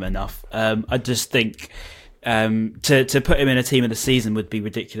seen him enough. I just think to put him in a team of the season would be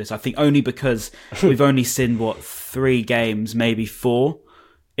ridiculous. I think only because we've only seen 3 games, maybe 4,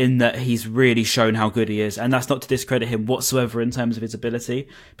 in that he's really shown how good he is, and that's not to discredit him whatsoever in terms of his ability,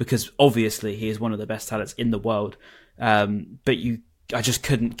 because obviously he is one of the best talents in the world. But I just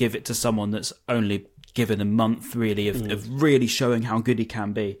couldn't give it to someone that's only given a month really of really showing how good he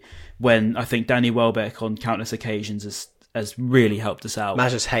can be, when I think Danny Welbeck on countless occasions has really helped us out.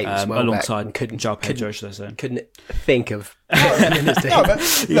 Maz just hates Welbeck alongside João Pedro, should I say. Couldn't think of in his team. No,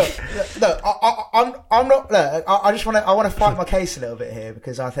 but look, I'm not. Look, I want to fight my case a little bit here,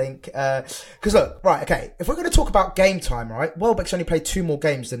 because I think because look, right, okay, if we're going to talk about game time, right, Welbeck's only played 2 more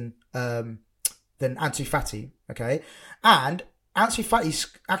games than Ansu Fati, okay, and Ansu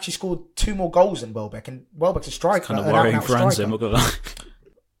Fati's actually scored 2 more goals than Welbeck, and Welbeck's a striker. It's kind of worrying for Ansu, I'm not gonna lie.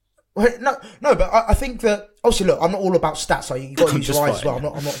 Well, no, but I think that obviously, look, I'm not all about stats, so you got to use your eyes as well. I'm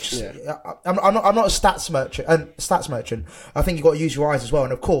not just, I'm not a stats merchant. I think you got to use your eyes as well.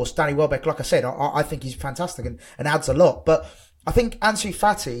 And of course, Danny Welbeck, like I said, I think he's fantastic and adds a lot. But I think Ansu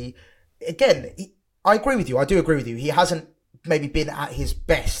Fati, again, I agree with you. I do agree with you. He hasn't maybe been at his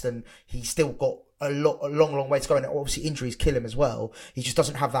best, and he's still got a long way to go, and obviously injuries kill him as well. He just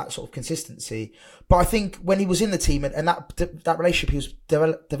doesn't have that sort of consistency. But I think when he was in the team and that relationship he was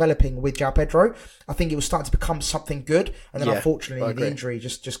developing with João Pedro, I think it was starting to become something good. And then unfortunately the injury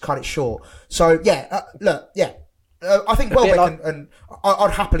just cut it short. So I think Welbeck and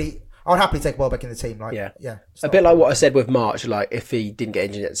I'd happily take Welbeck in the team. A bit like what I said with March. Like if he didn't get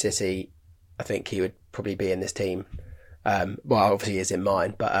injured at City, I think he would probably be in this team. Well, obviously he is in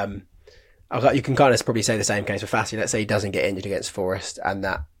mine, but you can kind of probably say the same case with Fati. Let's say he doesn't get injured against Forest and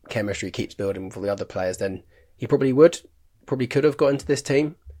that chemistry keeps building with all the other players, then he probably could have got into this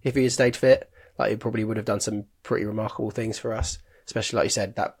team if he had stayed fit. Like he probably would have done some pretty remarkable things for us, especially like you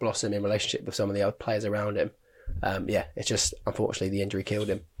said, that blossoming relationship with some of the other players around him. It's just unfortunately the injury killed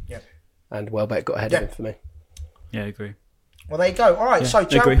him. Yeah, and Welbeck got ahead of him for me. Yeah, I agree. Well, there you go. All right, so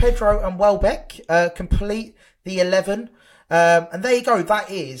João Pedro and Welbeck complete the 11. And there you go. That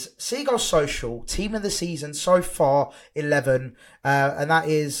is Seagulls Social Team of the Season so far 11. And that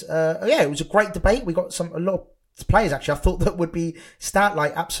is, it was a great debate. We got a lot of players actually I thought that would be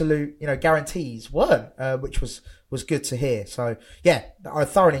absolute, guarantees weren't, which was good to hear. So yeah, I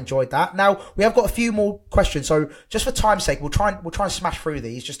thoroughly enjoyed that. Now we have got a few more questions. So just for time's sake, we'll try and smash through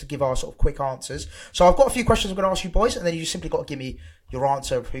these just to give our sort of quick answers. So I've got a few questions I'm going to ask you boys, and then you just simply got to give me your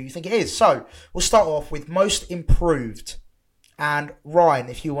answer of who you think it is. So we'll start off with most improved. And Ryan,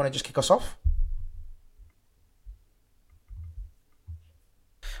 if you want to just kick us off.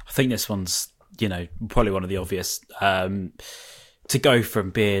 I think this one's, probably one of the obvious. To go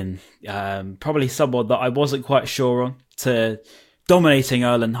from being probably someone that I wasn't quite sure on to dominating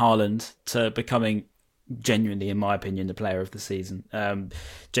Erling Haaland to becoming genuinely, in my opinion, the player of the season.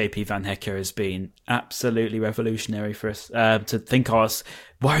 JP Van Hecke has been absolutely revolutionary for us. To think I was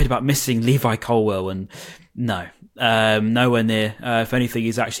worried about missing Levi Colwill, and no, nowhere near. If anything,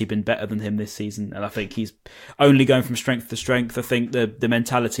 he's actually been better than him this season, and I think he's only going from strength to strength. I think the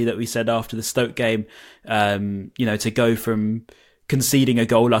mentality that we said after the Stoke game, to go from conceding a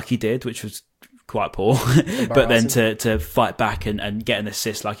goal like he did, which was quite poor, but then to fight back and get an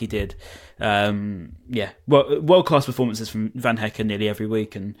assist like he did. World-class performances from Van Hecke nearly every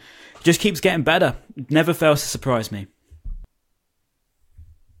week, and just keeps getting better. Never fails to surprise me.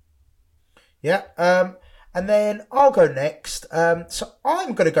 Yeah, and then I'll go next. So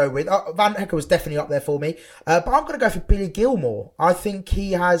I'm going to go with... Van Hecke was definitely up there for me, but I'm going to go for Billy Gilmour. I think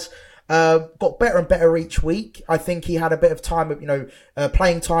he has... got better and better each week. I think he had a bit of time,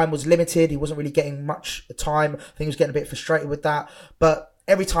 playing time was limited. He wasn't really getting much time. I think he was getting a bit frustrated with that. But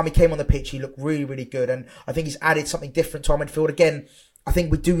every time he came on the pitch, he looked really, really good. And I think he's added something different to our midfield. Again, I think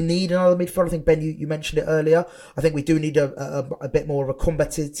we do need another midfield. I think, Ben, you mentioned it earlier. I think we do need a bit more of a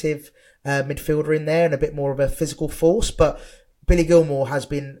competitive midfielder in there and a bit more of a physical force. But Billy Gilmour has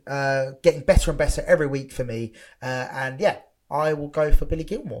been getting better and better every week for me. I will go for Billy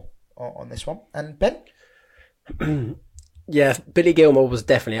Gilmour on this one. And Ben? Yeah, Billy Gilmour was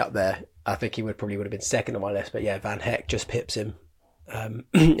definitely up there. I think he would have been second on my list, but yeah, Van Hecke just pips him.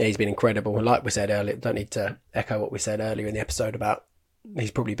 He's been incredible. And like we said earlier, don't need to echo what we said earlier in the episode about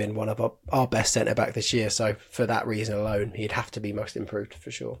he's probably been one of our best centre-back this year. So for that reason alone, he'd have to be most improved for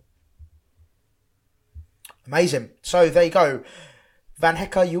sure. Amazing. So there you go. Van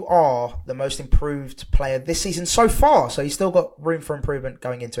Hecke, you are the most improved player this season so far. So you've still got room for improvement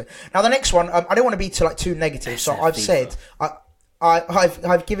going into it. Now the next one, I don't want to be too negative. So I've said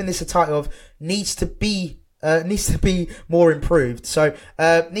I've given this a title of needs to be more improved. So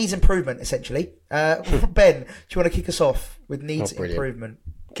needs improvement essentially. Ben, do you want to kick us off with needs improvement?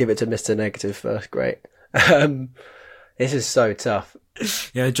 Give it to Mr. Negative first. Great. This is so tough.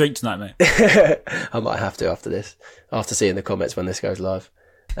 Yeah, drink tonight, mate. I might have to after this, after seeing the comments when this goes live.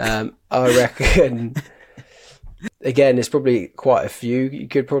 I reckon, again, there's probably quite a few you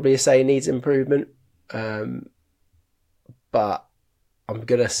could probably say needs improvement. But I'm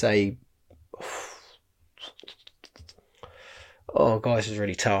going to say, oh, guys, this is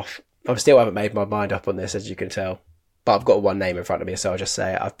really tough. I still haven't made my mind up on this, as you can tell. But I've got one name in front of me, so I'll just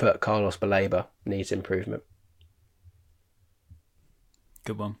say it. I've put Carlos Baleba needs improvement.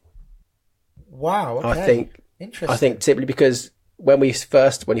 Good one. Wow. Okay. I think simply because when he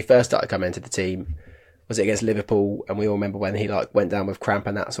first started coming into the team, was it against Liverpool? And we all remember when he went down with cramp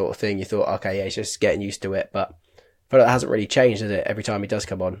and that sort of thing. You thought, okay, yeah, he's just getting used to it. But I feel like that hasn't really changed, has it? Every time he does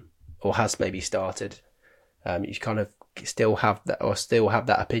come on, or has maybe started, you kind of still have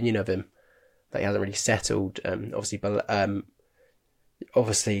that opinion of him that he hasn't really settled. Obviously, De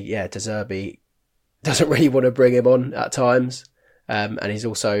Zerbi doesn't really want to bring him on at times. And he's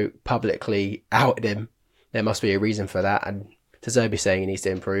also publicly outed him. There must be a reason for that. And De Zerbi saying he needs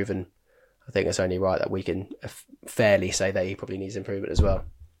to improve, and I think it's only right that we can fairly say that he probably needs improvement as well.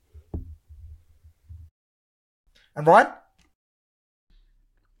 And Ryan?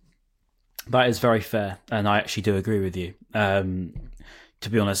 That is very fair, and I actually do agree with you. To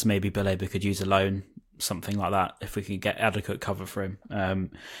be honest, maybe Baleba could use a loan, something like that, if we could get adequate cover for him.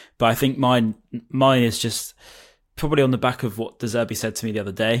 But I think mine is just probably on the back of what De Zerbi said to me the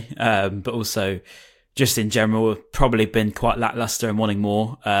other day, but also just in general, I've probably been quite lacklustre and wanting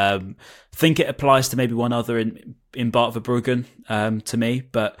more. I think it applies to maybe one other in Bart Verbruggen to me,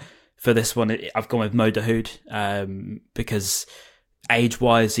 but for this one, I've gone with Mo Dahoud because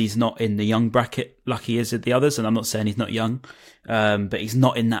age-wise, he's not in the young bracket like he is with the others, and I'm not saying he's not young, but he's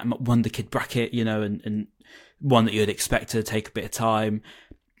not in that wonder kid bracket, and one that you'd expect to take a bit of time.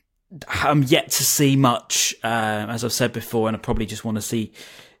 I'm yet to see much, as I've said before, and I probably just want to see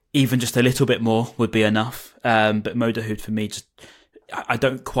even just a little bit more would be enough. But Mo Dahoud for me, I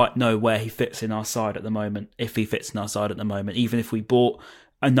don't quite know where he fits in our side at the moment, if he fits in our side at the moment. Even if we bought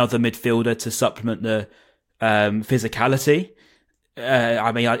another midfielder to supplement the physicality,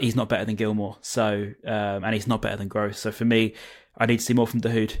 he's not better than Gilmour, so and he's not better than Gross. So for me, I need to see more from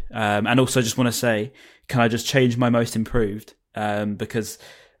Dahoud. And also just want to say, can I just change my most improved? Because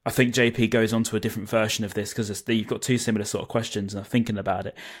I think JP goes on to a different version of this because you've got two similar sort of questions, and I'm thinking about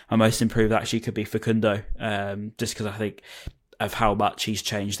it. My most improved actually could be Facundo, just because I think of how much he's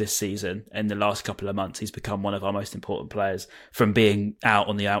changed this season. In the last couple of months, he's become one of our most important players from being out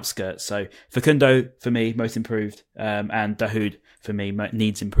on the outskirts. So Facundo, for me, most improved, and Dahoud, for me,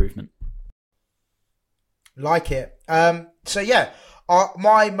 needs improvement. Like it. My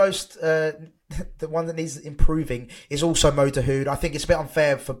most... the one that needs improving is also Mo Dahoud. I think it's a bit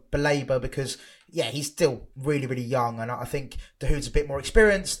unfair for Belabor because, he's still really, really young, and I think Dahoud's a bit more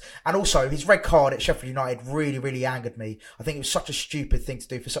experienced. And also, his red card at Sheffield United really, really angered me. I think it was such a stupid thing to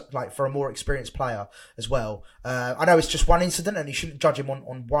do for a more experienced player as well. I know it's just one incident, and you shouldn't judge him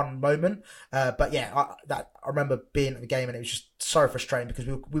on one moment. I remember being at the game, and it was just so frustrating because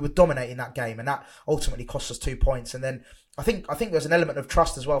we were dominating that game, and that ultimately cost us 2 points. And then I think there's an element of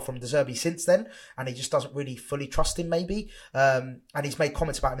trust as well from De Zerbi since then, and he just doesn't really fully trust him maybe. And he's made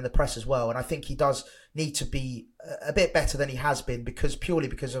comments about him in the press as well, and I think he does need to be a bit better than he has been purely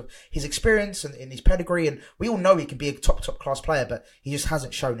because of his experience and his pedigree, and we all know he can be a top class player, but he just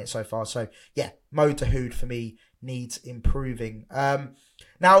hasn't shown it so far. So Mo Dahoud for me needs improving.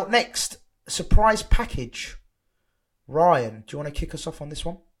 Now next, surprise package. Ryan, do you want to kick us off on this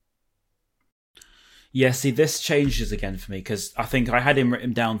one? Yeah, see, this changes again for me because I think I had him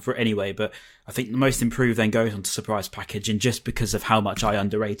written down for it anyway, but I think the most improved then goes on to surprise package, and just because of how much I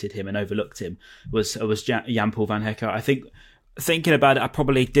underrated him and overlooked him was Jan-Paul van Hecke. I think, thinking about it, I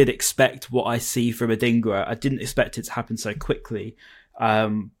probably did expect what I see from Adingra. I didn't expect it to happen so quickly,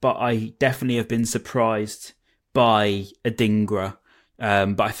 but I definitely have been surprised by Adingra.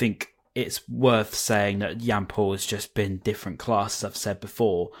 But I think it's worth saying that Jan-Paul has just been different class, as I've said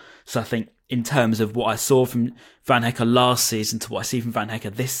before. So I think in terms of what I saw from Van Hecke last season to what I see from Van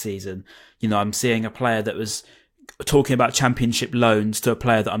Hecke this season, I'm seeing a player that was talking about championship loans to a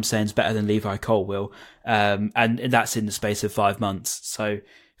player that I'm saying is better than Levi Colwill. And that's in the space of 5 months. So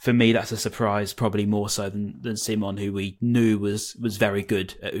for me, that's a surprise, probably more so than Simon, who we knew was very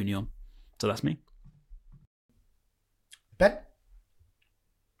good at Union. So that's me. Ben?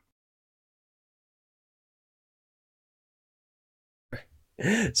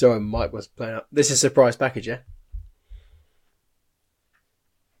 Sorry, Mike was playing up. This is surprise package, yeah?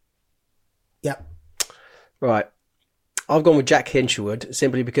 Yep. Right. I've gone with Jack Hinchelwood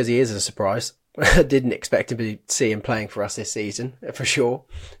simply because he is a surprise. I didn't expect to see him playing for us this season, for sure,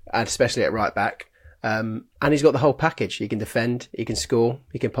 and especially at right back. And he's got the whole package. He can defend, he can score,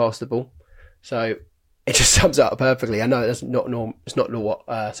 he can pass the ball. So it just sums up perfectly. I know it's not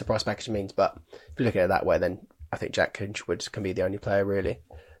what surprise package means, but if you look at it that way, then I think Jack Hinchelwood can be the only player, really.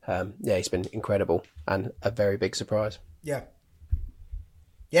 He's been incredible and a very big surprise. Yeah,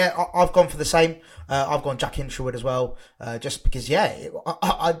 I've gone for the same. I've gone Jack Hinchelwood as well, just because, I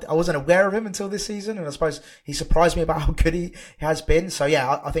wasn't aware of him until this season, and I suppose he surprised me about how good he has been. So,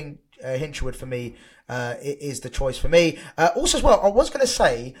 I think Hinchelwood for me is the choice for me. Also, as well, I was going to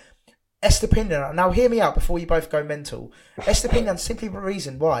say Estepinian. Now, hear me out before you both go mental. Estepinian, simply the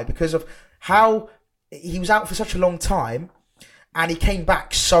reason why, because of how he was out for such a long time, and he came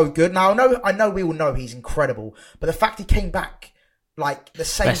back so good. Now I know we all know he's incredible, but the fact he came back like the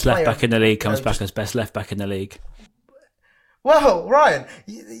same best left back in the league comes back as best left back in the league. Well, Ryan,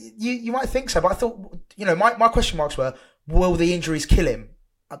 you might think so, but I thought my question marks were, will the injuries kill him?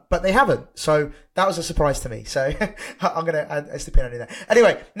 But they haven't, so that was a surprise to me. So I'm going to add Estepinian in there.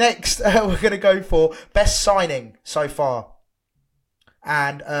 Anyway, next we're going to go for best signing so far,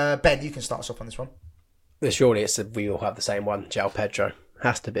 and Ben, you can start us off on this one. Surely we all have the same one. João Pedro.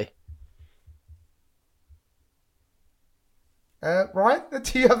 Has to be. Ryan,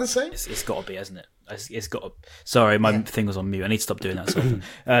 do you have the same? It's got to be, hasn't it? It's got to... Sorry, my thing was on mute. I need to stop doing that. So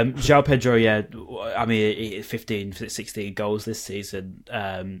João Pedro, I mean, 15, 16 goals this season,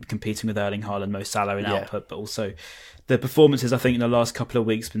 competing with Erling Haaland, Mo Salah in output, but also the performances, I think, in the last couple of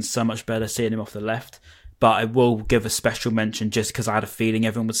weeks been so much better seeing him off the left. But I will give a special mention just because I had a feeling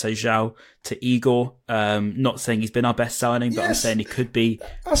everyone would say João to Igor. Not saying he's been our best signing, but I'm saying he could be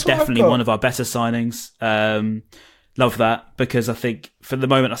definitely one of our better signings. Love that, because I think for the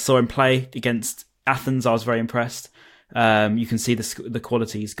moment I saw him play against Athens, I was very impressed. You can see the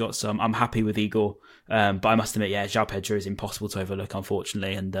quality he's got, so I'm happy with Igor. But I must admit, João Pedro is impossible to overlook,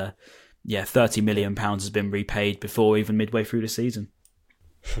 unfortunately. And £30 million has been repaid before even midway through the season.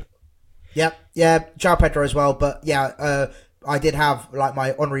 Yeah, João Pedro as well, but I did have like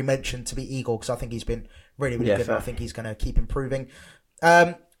my honorary mention to be Igor because I think he's been really, really good. And I think he's going to keep improving.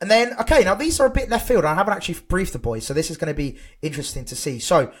 And then, now these are a bit left field. I haven't actually briefed the boys, so this is going to be interesting to see.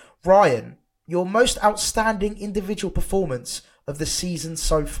 So, Ryan, your most outstanding individual performance of the season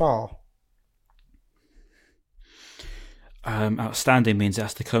so far? outstanding means it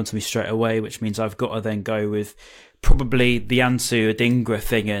has to come to me straight away, which means I've got to then go with probably the Ansu Adingra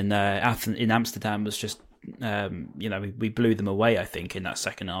thing in Amsterdam was just, we blew them away, I think, in that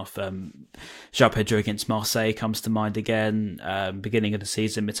second half. João Pedro against Marseille comes to mind again. Beginning of the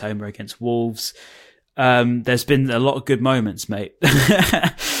season, Mitoma against Wolves. There's been a lot of good moments, mate.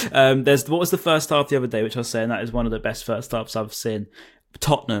 What was the first half the other day, which I was saying that is one of the best first halves I've seen.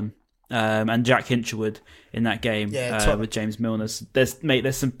 Tottenham and Jack Hinchelwood in that game with James Milner.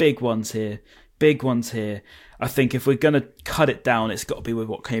 There's some big ones here. I think if we're going to cut it down, it's got to be with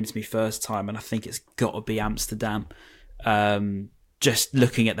what came to me first time, and I think it's got to be Amsterdam. Just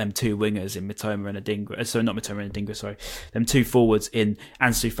looking at them two wingers in Mitoma and Adingra, them two forwards in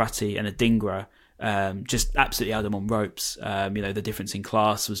Ansu Fati and Adingra, just absolutely had them on ropes. The difference in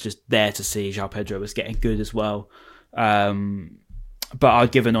class was just there to see. João Pedro was getting good as well. But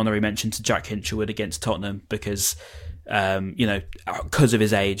I'd give an honorary mention to Jack Hinchelwood against Tottenham because of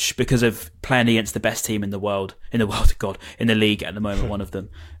his age, because of playing against the best team in the league at the moment, one of them.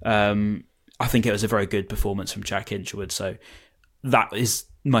 I think it was a very good performance from Jack Hinchelwood. So that is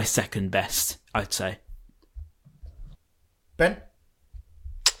my second best, I'd say. Ben?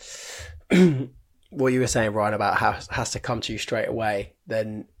 What you were saying, Ryan, about how it has to come to you straight away,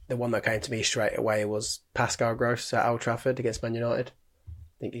 then the one that came to me straight away was Pascal Gross at Old Trafford against Man United.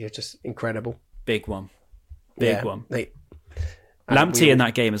 I think he was just incredible. Big one. Lamptey in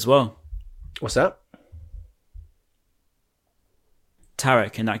that game as well. What's that?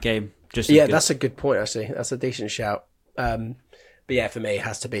 Tarek in that game. That's a good point, actually. That's a decent shout. But yeah, for me, it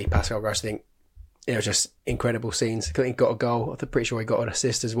has to be Pascal Gross. I think just incredible scenes. I think he got a goal. I'm pretty sure he got an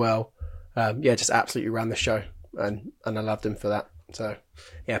assist as well. Just absolutely ran the show, and I loved him for that. So,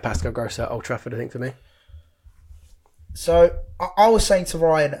 yeah, Pascal Gross at Old Trafford, I think, for me. So, I was saying to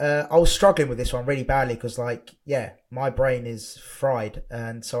Ryan, I was struggling with this one really badly because, my brain is fried.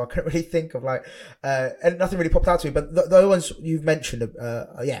 And so I couldn't really think of, and nothing really popped out to me. But the ones you've mentioned,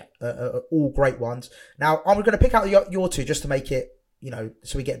 are all great ones. Now, I'm going to pick out your two just to make it,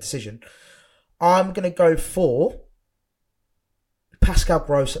 so we get a decision. I'm going to go for Pascal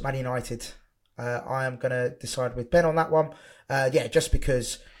Gross at Man United. I am going to decide with Ben on that one. Just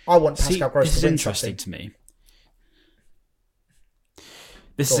because I want Pascal Gross to win something.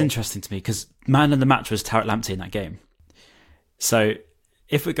 This is interesting to me because man of the match was Tarek Lamptey in that game. So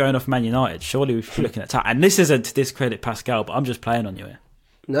if we're going off Man United, surely we should be looking at Tarek. And this isn't to discredit Pascal, but I'm just playing on you here.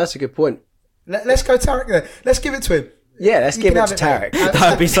 No, that's a good point. Let's go Tarek then. Let's give it to him. Yeah, let's give it to Tarek.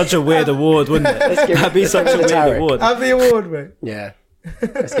 That'd be such a weird award, wouldn't it? That'd be such a weird award. Have the award, mate. Yeah.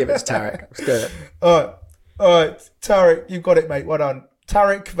 Let's give it to Tarek. Let's do it. All right. Tarek, you've got it, mate. Well done.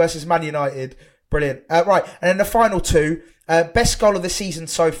 Tarek versus Man United. Brilliant. Right. And then the final two. Best goal of the season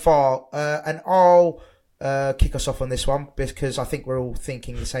so far. And I'll kick us off on this one because I think we're all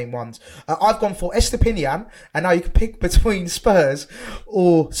thinking the same ones. I've gone for Estepinian, and now you can pick between Spurs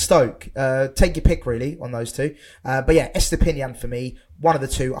or Stoke. Take your pick, really, on those two. But yeah, Estepinian for me. One of the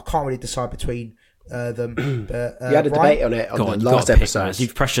two. I can't really decide between them. But, you had a debate on it on the last episode.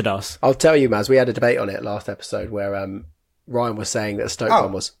 You've pressured us. I'll tell you, Maz, we had a debate on it last episode where Ryan was saying that the Stoke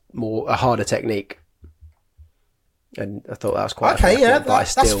one was a harder technique. And I thought that was quite okay. Yeah,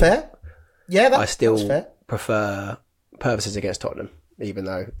 that's fair. Yeah, I still prefer Purposes against Tottenham, even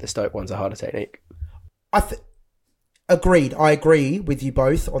though the Stoke one's a harder technique. Agreed. I agree with you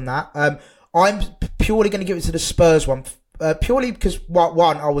both on that. I'm purely going to give it to the Spurs one, purely because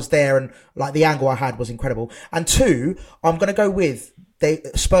one, I was there and the angle I had was incredible, and two, I'm going to go with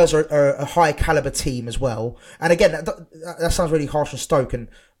Spurs are a high caliber team as well. And again, that sounds really harsh on Stoke, and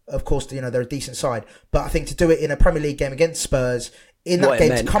of course, they're a decent side. But I think to do it in a Premier League game against Spurs, in that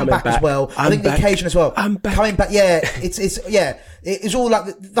game to come back as well, I think the occasion as well. I'm back. Coming back, it's all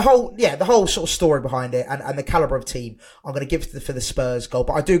the whole sort of story behind it and the caliber of team. I'm going to give it for the Spurs goal.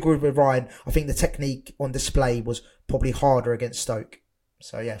 But I do agree with Ryan. I think the technique on display was probably harder against Stoke.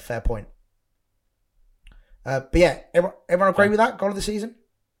 So yeah, fair point. But yeah, everyone agree with that goal of the season?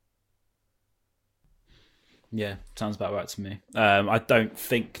 Yeah, sounds about right to me. I don't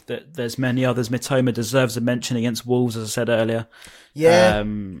think that there's many others. Mitoma deserves a mention against Wolves, as I said earlier. Yeah,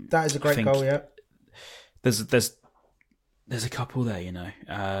 that is a great goal, yeah. There's a couple there,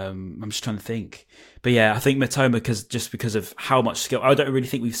 I'm just trying to think. But yeah, I think Mitoma, because of how much skill, I don't really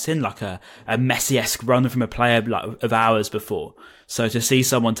think we've seen a Messi-esque run from a player of ours before. So to see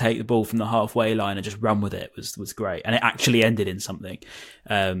someone take the ball from the halfway line and just run with it was great. And it actually ended in something.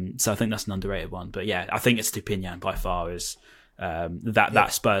 So I think that's an underrated one. But yeah, I think it's Stupinian by far is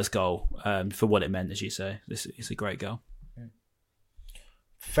that Spurs goal for what it meant, as you say. It's a great goal.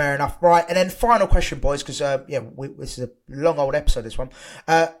 Fair enough. Right, and then final question, boys, because this is a long old episode, this one.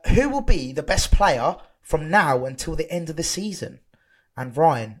 Who will be the best player from now until the end of the season? And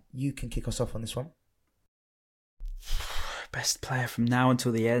Ryan, you can kick us off on this one. Best player from now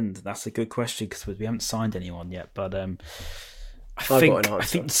until the end? That's a good question because we haven't signed anyone yet. But I think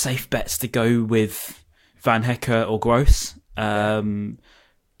the safe bet's to go with Van Hecker or Gross.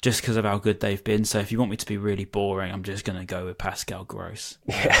 Just because of how good they've been. So if you want me to be really boring, I'm just going to go with Pascal Gross.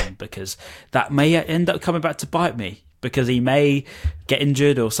 Because that may end up coming back to bite me. Because he may get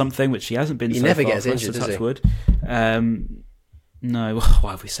injured or something, which he hasn't been so far. He never gets injured, does he? Wood. No,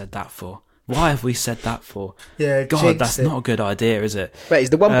 why have we said that for? Yeah, God, that's not a good idea, is it? But he's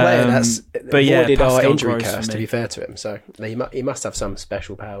the one player that's avoided our injury curse, to be fair to him. So he must have some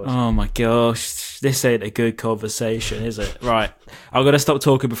special powers. Oh my gosh, this ain't a good conversation, is it? Right, I'm going to stop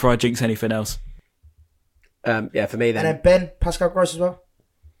talking before I jinx anything else. For me then. And then Ben, Pascal Gross as well?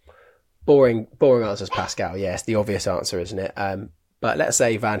 Boring answer is Pascal, yes, the obvious answer, isn't it? But let's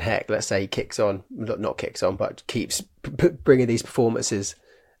say Van Heck, not kicks on, but keeps bringing these performances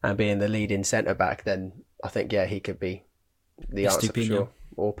and being the leading centre-back, then I think, he could be the answer for sure.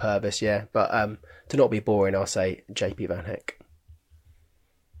 Or Purvis, yeah. But to not be boring, I'll say JP Van Heck.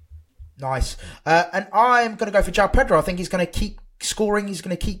 Nice. And I'm going to go for João Pedro. I think he's going to keep scoring. He's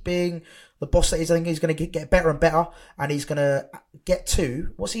going to keep being the boss that he is. I think he's going to get better and better. And he's going to get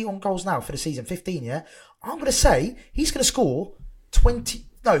to, what's he on goals now for the season? 15, yeah? I'm going to say he's going to score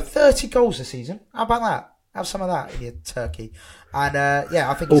 30 goals this season. How about that? Have some of that in your turkey. And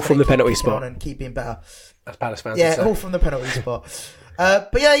I think all from the penalty spot and keep being better. As Palace fans, all from the penalty spot.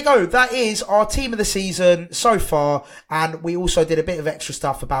 But there you go. That is our team of the season so far, and we also did a bit of extra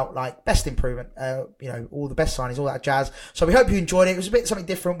stuff about like best improvement. All the best signings, all that jazz. So we hope you enjoyed it. It was a bit something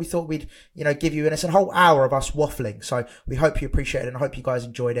different. We thought we'd give you, and it's a whole hour of us waffling. So we hope you appreciate it, and I hope you guys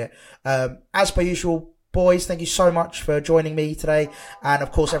enjoyed it. As per usual. Boys, thank you so much for joining me today. And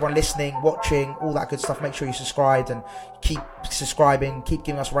of course, everyone listening, watching, all that good stuff. Make sure you subscribed and keep subscribing, keep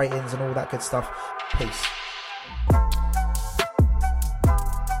giving us ratings and all that good stuff. Peace.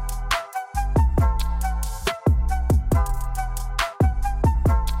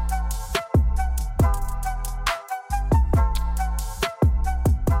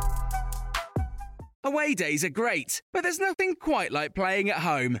 Away days are great, but there's nothing quite like playing at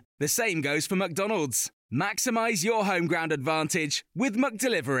home. The same goes for McDonald's. Maximise your home ground advantage with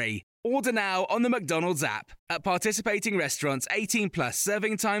McDelivery. Order now on the McDonald's app. At participating restaurants, 18 plus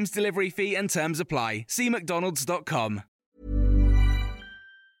serving times, delivery fee and terms apply. See mcdonalds.com.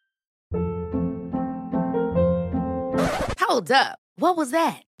 Hold up. What was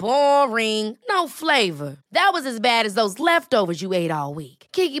that? Boring. No flavor. That was as bad as those leftovers you ate all week.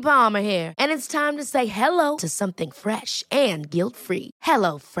 Keke Palmer here. And it's time to say hello to something fresh and guilt-free.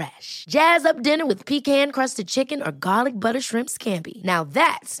 Hello Fresh. Jazz up dinner with pecan-crusted chicken or garlic butter shrimp scampi. Now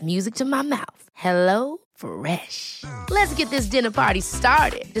that's music to my mouth. Hello Fresh. Let's get this dinner party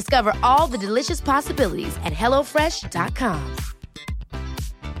started. Discover all the delicious possibilities at HelloFresh.com.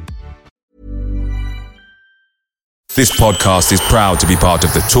 This podcast is proud to be part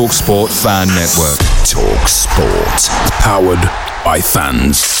of the TalkSport Fan Network. TalkSport. Powered by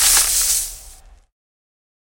fans.